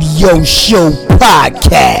Radio Show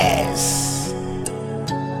Podcast.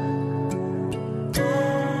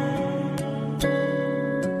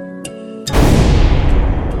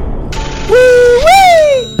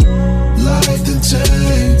 Life and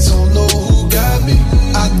chains, don't know who got me.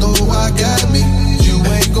 I know I got me. You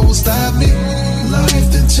ain't gon' stop me.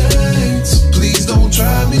 Life and chains, please don't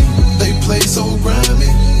try me. They play so grimy,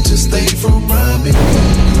 just stay from rhyming.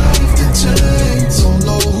 Life and chains, don't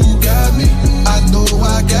know who got me. I know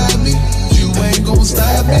I got me. You ain't gon'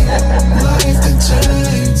 stop me. Life and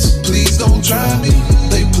chains, please don't try me.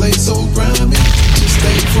 They play so grimy, just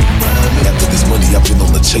stay from rhyming. After this money, I've been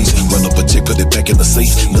on the chase. Run up a check, put it back in the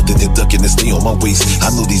safe. Nothing in ducking and stay on my waist. I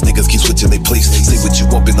know these niggas keep switching their place. Say what you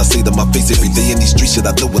want, and I say to my face. Every day in these streets, shit,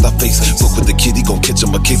 I know what I face. Fuck with the kid, he gon' catch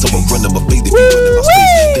him a case. I'ma run him a fade if he running my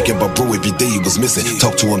space. Thinking about bro every day he was missing.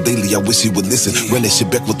 Talk to him daily, I wish he would listen. Run that shit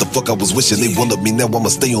back, what the fuck I was wishing. They want up me now, I'ma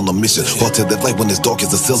stay on a mission. Hard to that light when it's dark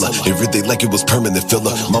as a cellar. Every day like it was permanent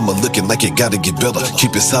filler. Mama looking like it gotta get better.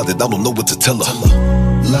 Keep it solid, I don't know what to tell her.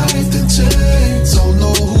 Life and chains, don't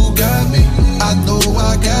know who got me. I know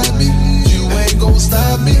I got me. You ain't gon'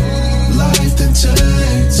 stop me. Life and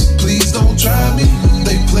chains, please don't try me.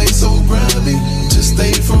 They play so grimy, just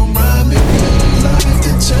stay from rhyming. Life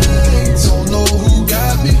and chains, don't know who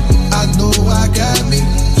got me. I know I got me.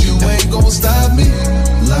 You ain't gon' stop me.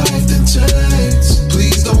 Life and chains,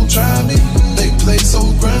 please don't try me. They play so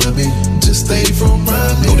grimy, just stay from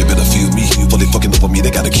rhyming. No, they better feel me. While they fucking up on me,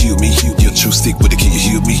 they gotta kill me. You're a true stick with it, can you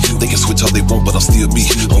hear me? They can switch all they want, but I'm still me.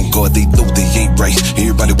 On guard, they know they ain't right.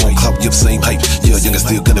 Everybody want clout, you're the same hype. Yeah, young and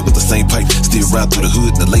still gunning with the same pipe. Still ride through the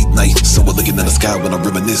hood in the late night. Someone looking in the sky when I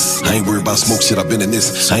reminisce. I ain't worried about smoke shit, I've been in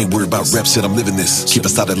this. I ain't worried about rap shit, I'm living this. Keep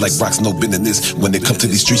it solid like rocks, no bending this. When it come to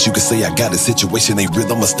these streets, you can say I got it. Situation ain't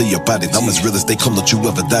real, I'ma stay about it. I'm as real as they come, don't you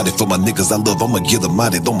ever doubt it. For my niggas I love, I'ma give them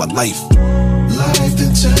out it on my life. Life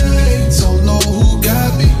and chains, don't know who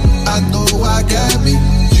got me. I know I got me.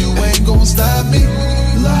 You ain't gon' stop me.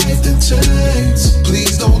 Life and chains,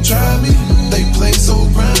 please don't try me. They play so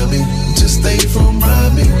grimy, just stay from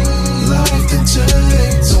rhyming. Life and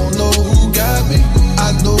chains, don't know who got me.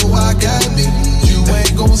 I know I got me. You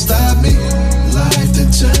ain't gon' stop me. Life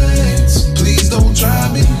and chains, please don't try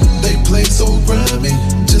me. They play so grimy,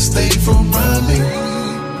 just stay from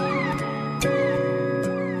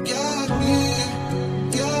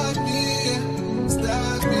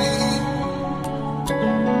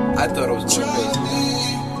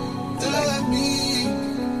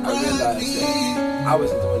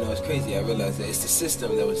crazy, I realized that it's the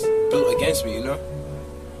system that was built against me, you know?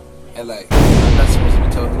 And like, I'm not supposed to be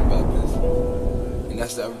talking about this. And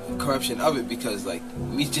that's the corruption of it, because like,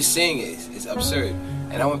 me just saying it is absurd.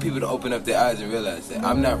 And I want people to open up their eyes and realize that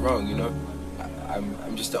I'm not wrong, you know?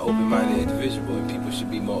 I'm just an open-minded individual, and people should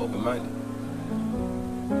be more open-minded.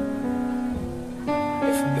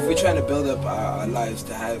 If we're trying to build up our lives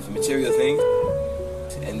to have material things,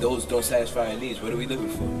 and those don't satisfy our needs, what are we living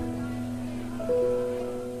for?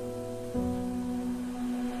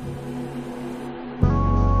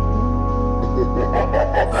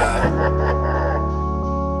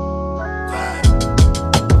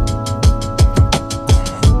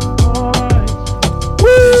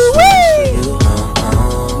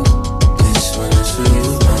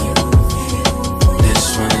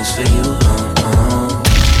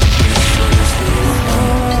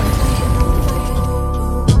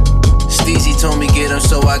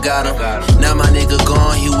 Got him. Now my nigga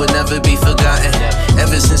gone, he would never be forgotten.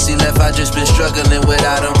 Ever since he left, I just been struggling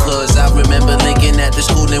without him. Cause I remember linking at the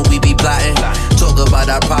school and we be plotting. Talk about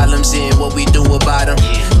our problems, seeing what we do about them.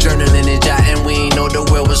 Journaling and jotting, we ain't know the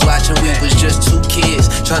world was watching. We was just two kids,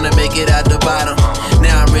 trying to make it out the bottom.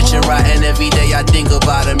 Now I'm rich and rotten, every day I think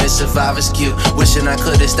about him. It's survivor's cute, wishing I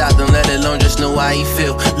could've stopped him, let alone just know how he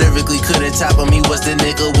feel. Lyrically couldn't top him, he was the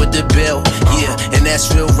nigga with the bill. Yeah, and that's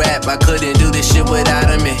real rap, I couldn't do this shit without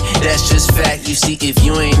him. And that's just fact, you see, if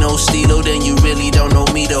you ain't no Stilo, then you really don't know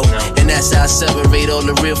me though. And that's how I separate all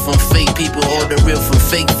the real from fake people, all the real from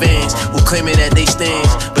fake fans who claiming that they stands,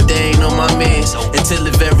 but they ain't on my mans. Until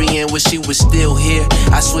the very end when she was still here,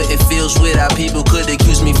 I swear it feels weird how people could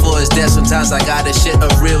accuse me for his death. Sometimes I gotta shed a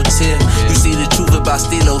real tear. You see the truth about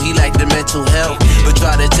Stilo, he like the mental health, but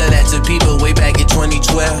try to tell that to people way back in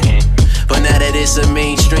 2012. But now that it's a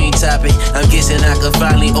mainstream topic, I'm guessing I could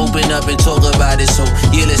finally open up and talk about it. So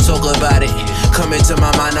yeah, let's talk about it. Come into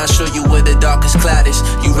my mind, I'll show you where the darkest cloud is.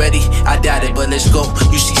 You ready? I doubt it, but let's go.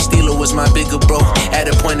 You see, Stilo was my bigger bro. At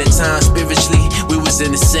a point in time, spiritually, we was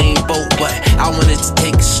in the same boat, but I wanted to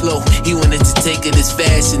take it slow. He wanted to take it as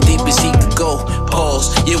fast and deep as he could go.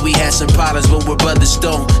 Pause. Yeah, we had some problems, but we're brothers,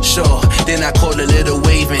 don't. Sure. Then I caught a little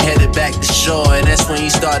wave and headed back to shore, and that's when he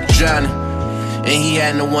started drowning. And he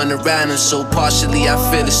had no one around him, so partially I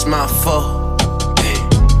feel it's my fault.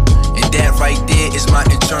 And that right there is my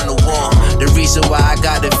internal war. The reason why I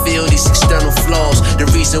gotta feel these external flaws. The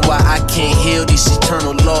reason why I can't heal these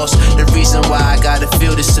eternal loss. The reason why I gotta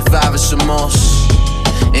feel this survivor's remorse.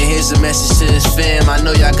 And here's a message to his fam. I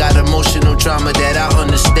know y'all got emotional trauma that I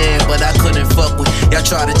understand, but I couldn't fuck with. Y'all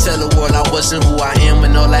try to tell the world I wasn't who I am,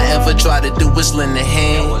 when all I ever tried to do was lend a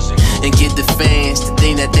hand and give the fans the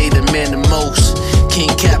thing that they demand the most. King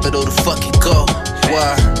Capital to fucking go.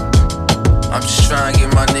 Why? I'm just trying to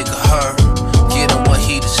get my nigga her, get him what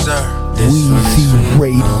he deserve. Weezy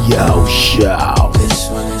Radio Show. This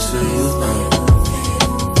one is for you.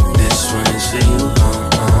 This one is for you.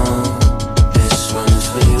 This one is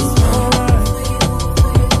for you.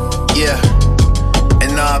 Yeah.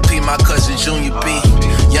 And RP my cousin Junior B.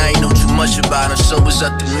 Y'all ain't know too much about him, so it's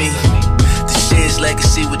up to me. To share his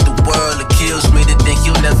legacy with the world, it kills me to think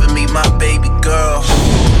you'll never meet my baby girl.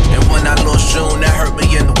 And when I lost June, that hurt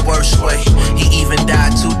me in the worst way. He even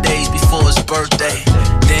died 2 days before his birthday.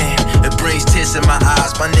 Damn, it brings tears in my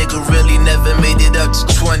eyes. My nigga really never made it up to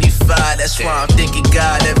 25. That's why I'm thanking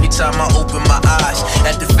God every time I open my eyes.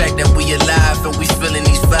 At the fact that we alive and we feeling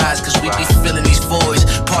these vibes, cause we be feeling these voids.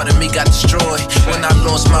 Part of me got destroyed when I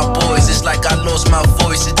lost my boys. It's like I lost my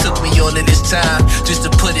voice. It took me all of this time just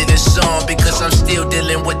to put it in song, because I'm still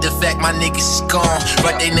dealing with the fact my niggas is gone.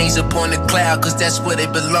 Write their names up on the cloud, cause that's where they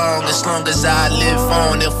belong. As long as I live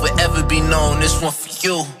on, they'll forever be known. This one for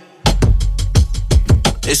you.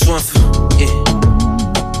 This one for, yeah.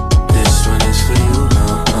 This one is for you.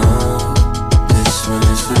 This one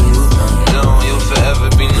is for you. No, you'll forever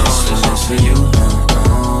be known. This one is for you.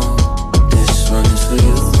 This one is for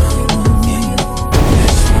you. Yeah.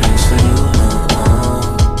 This one is for you.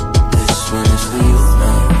 This one is for you.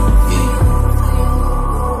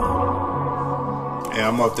 Yeah,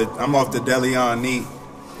 I'm off the Deleon Neat.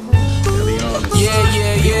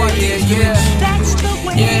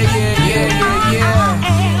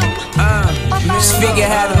 Just figure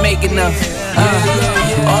how to make enough.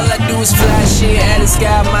 All I do is fly shit at the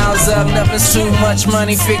sky, miles up. Nothing's too much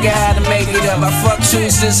money, figure how to make it up. I fuck two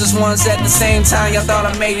sisters once at the same time, y'all thought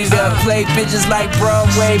I made it up. Play bitches like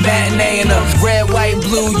Broadway, matinee and up. Red, white,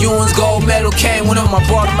 blue, Ewins, gold medal came with them. I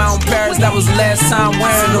bought them out in Paris, that was the last time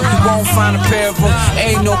wearing them. You won't find a pair of them,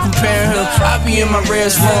 ain't no comparing him. I be in my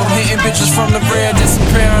rarest form, hitting bitches from the rear,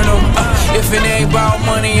 disappearing them. If it ain't about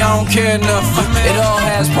money, I don't care enough. It all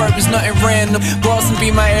has purpose, nothing random. Boston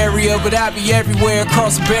be my area, but I be everywhere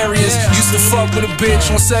across the barriers. Used to fuck with a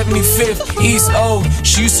bitch on 75th East O.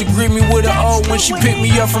 She used to greet me with an O when she picked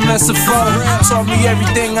me up from SFO. Taught me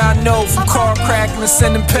everything I know, from car cracking to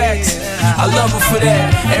sending packs. I love her for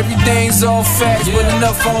that. Everything's all facts, but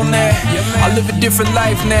enough on that. I live a different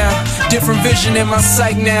life now, different vision in my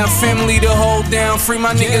sight now. Family to hold down, free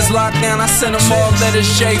my niggas locked down. I send them all letters,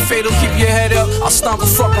 J, fatal, keep your head up. I'll stomp a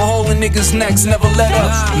fucking hole in niggas' necks, never let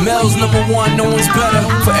up. Mel's number one, no one's better.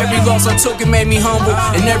 For every loss I took, it made me humble,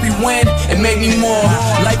 and every win, it made me more.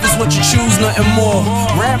 Life is what you choose, nothing more.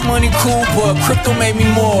 Rap money cool, but crypto made me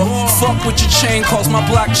more. Fuck with your chain, cost my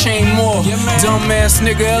blockchain more. Dumbass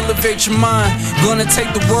nigga, elevate your mind. Gonna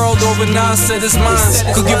take the world over nonsense, it's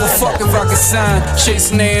mine. Could give a fuck if I could sign.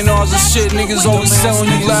 Chasing A&Rs and shit, niggas always selling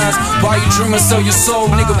you lies. Buy your dream and sell your soul,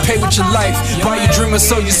 nigga, pay with your life. Buy your dream and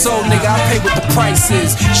sell your soul, nigga, I pay what the price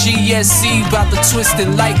is. GSC, bout to twist it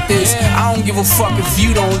like this. I don't give a fuck if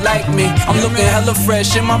you don't like me. I'm looking hella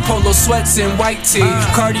fresh in my polo sweats and white tee.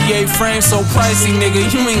 Cartier frame so pricey, nigga,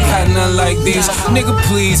 you ain't got nothing like these. Nigga,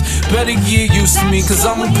 please, better get used to me, cause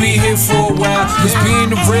I'ma be here for a while. Cause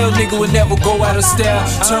being a real nigga would never go out of style.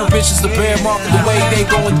 Turn bitches to bear market the way they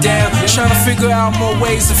going down. Tryna figure out more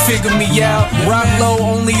ways to figure me out. Rock low,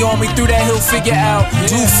 only on me, through that hill, figure out.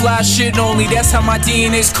 Do fly shit only, that's how my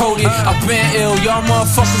DNA's coded. I've been ill, y'all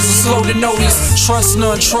motherfuckers are slow to notice. Trust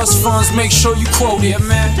none, trust funds, make sure you quote it.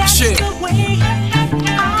 Shit.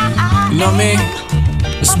 You know what I mean?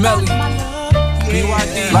 It's Melly.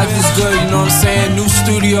 Life is good, you know what I'm saying? New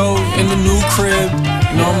studio, in the new crib.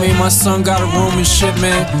 You know what I mean? My son got a room and shit,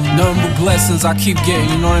 man. Nothing but blessings I keep getting,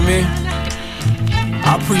 you know what I mean?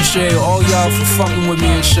 I appreciate all y'all for fucking with me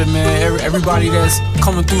and shit, man. Everybody that's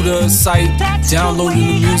coming through the site, downloading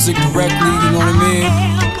the music directly, you know what I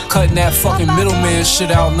mean? Cutting that fucking middleman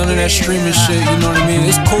shit out, none of that streaming shit, you know what I mean?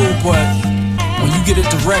 It's cool, but when you get it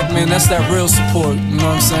direct, man, that's that real support, you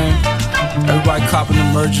know what I'm saying? Everybody copping the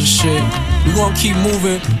merch and shit. We gonna keep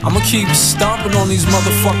moving. I'ma keep stomping on these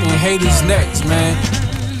motherfucking haters' necks, man.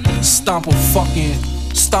 Stomp a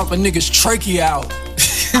nigga's trachea out.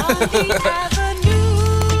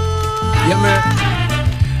 Yeah, man.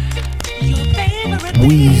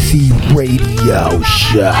 Weezy Radio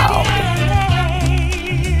Show.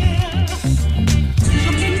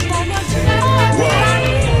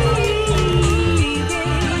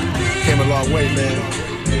 Came a long way, man.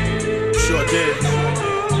 Sure did.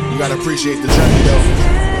 You gotta appreciate the journey, though.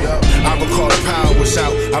 I recall the power was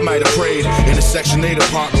out, I might have prayed in a Section 8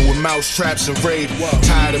 apartment with mouse traps and raid.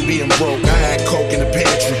 Tired of being broke, I had coke in the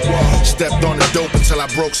pantry. Stepped on the dope until I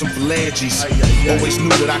broke some phalanges. Always knew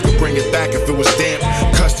that I could bring it back if it was damp.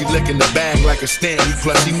 Custy licking the bag like a stamp.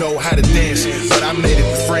 Plus he know how to dance. But I made it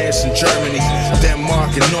to France and Germany,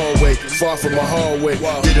 Denmark and Norway. Far from a hallway.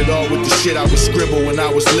 Did it all with the shit I would scribble when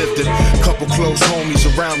I was lifted. Couple close homies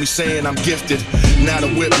around me saying I'm gifted. Now the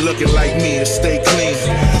whip looking like me and stay clean.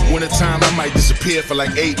 Wintertime I might disappear for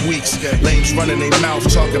like 8 weeks. Lames running their mouth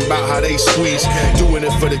talking about how they squeeze. Doing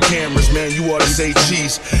it for the cameras, man, you ought to say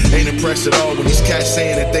cheese. Ain't impressed at all when these cats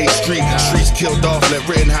saying that they streets killed off, let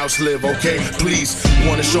Rittenhouse live, okay? Please,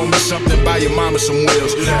 wanna show me something, buy your mama some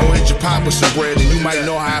wheels. Go hit your pop with some bread and you might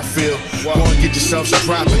know how I feel. Go and get yourself some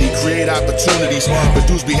property, create opportunities. But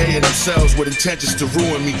dudes be hating themselves with intentions to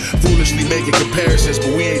ruin me. Foolishly making comparisons,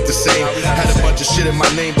 but we ain't the same. Had a bunch of shit in my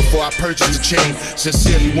name before I purchased the chain.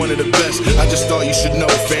 Sincerely one of the best, I just thought you should know,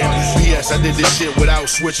 fam. P.S. I did this shit without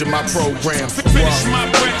switching my program. Finish my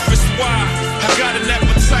breakfast, why? I got an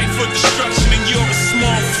appetite for destruction and you're a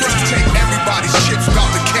small fry. Take everybody's shit,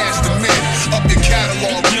 about to cast them in. Up your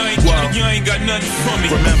catalog. You ain't got nothing for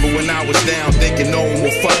me. Remember when I was down thinking no one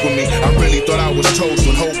would fuck with me. I really thought I was toast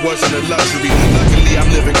when hope wasn't a luxury. Luckily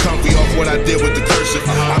I'm living comfy off what I did with the cursive.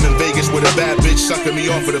 I'm in Vegas with a bad bitch sucking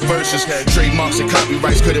me off for the verses. Trademarks and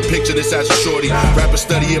copyrights, couldn't picture this as a shorty. Rapper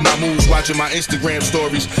studying my moves, watching my Instagram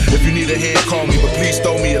stories. If you need a hand, call me, but please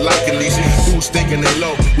throw me a like at least. Who's thinking they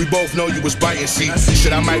low? We both know you was biting seats.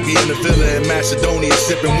 Shit, I might be in the villa in Macedonia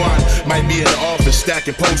sipping wine. Might be in the office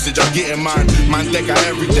stacking postage, I'm getting mine. Mine think I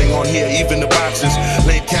everything on here, even the boxes.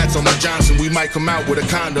 Lame cats on my Johnson, we might come out with a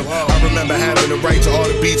condom. I remember having the right to all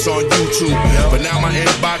the beats on YouTube, but now my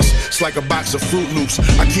inbox, it's like a box of Fruit Loops.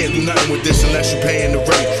 I can't do nothing with this unless you're paying the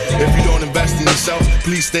rate. If you don't invest in yourself,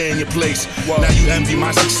 please stay in your place. Now you envy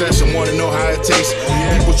my success and wanna know how it tastes.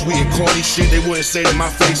 People tweeting corny shit they wouldn't say to my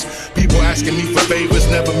face. People asking me for favors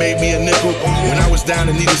never made me a nickel. When I was down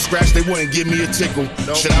and needed scratch, they wouldn't give me a tickle.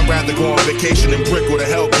 Should I rather go on vacation and brickle to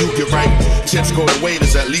help you get right? Tips go to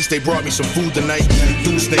waiters, at least they brought me some food tonight.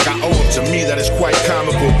 Dudes think I owe them, to me that is quite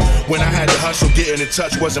comical. When I had to hustle, getting in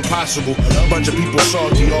touch wasn't possible. Bunch of people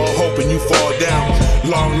salty, all hoping you fall down.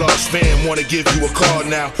 Long lost fan wanna give you a call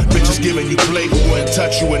now. Bitches giving you play who wouldn't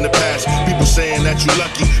touch you in the past. People saying that you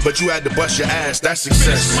lucky, but you had to bust your ass, that's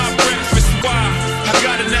success. My breakfast, why? I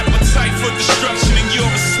got an appetite for destruction and you're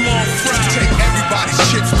a small fry. Take everybody's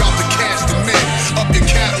chips, about to cash them in. Up your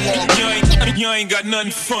catalog. You ain't got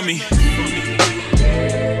nothing for me.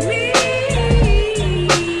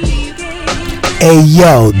 Hey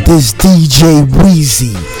yo, this DJ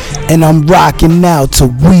Weezy, and I'm rocking out to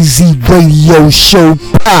Weezy Radio Show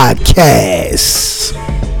Podcast.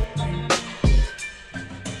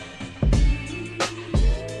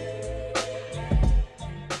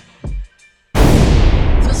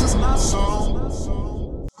 This is my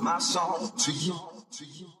song to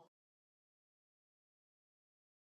you.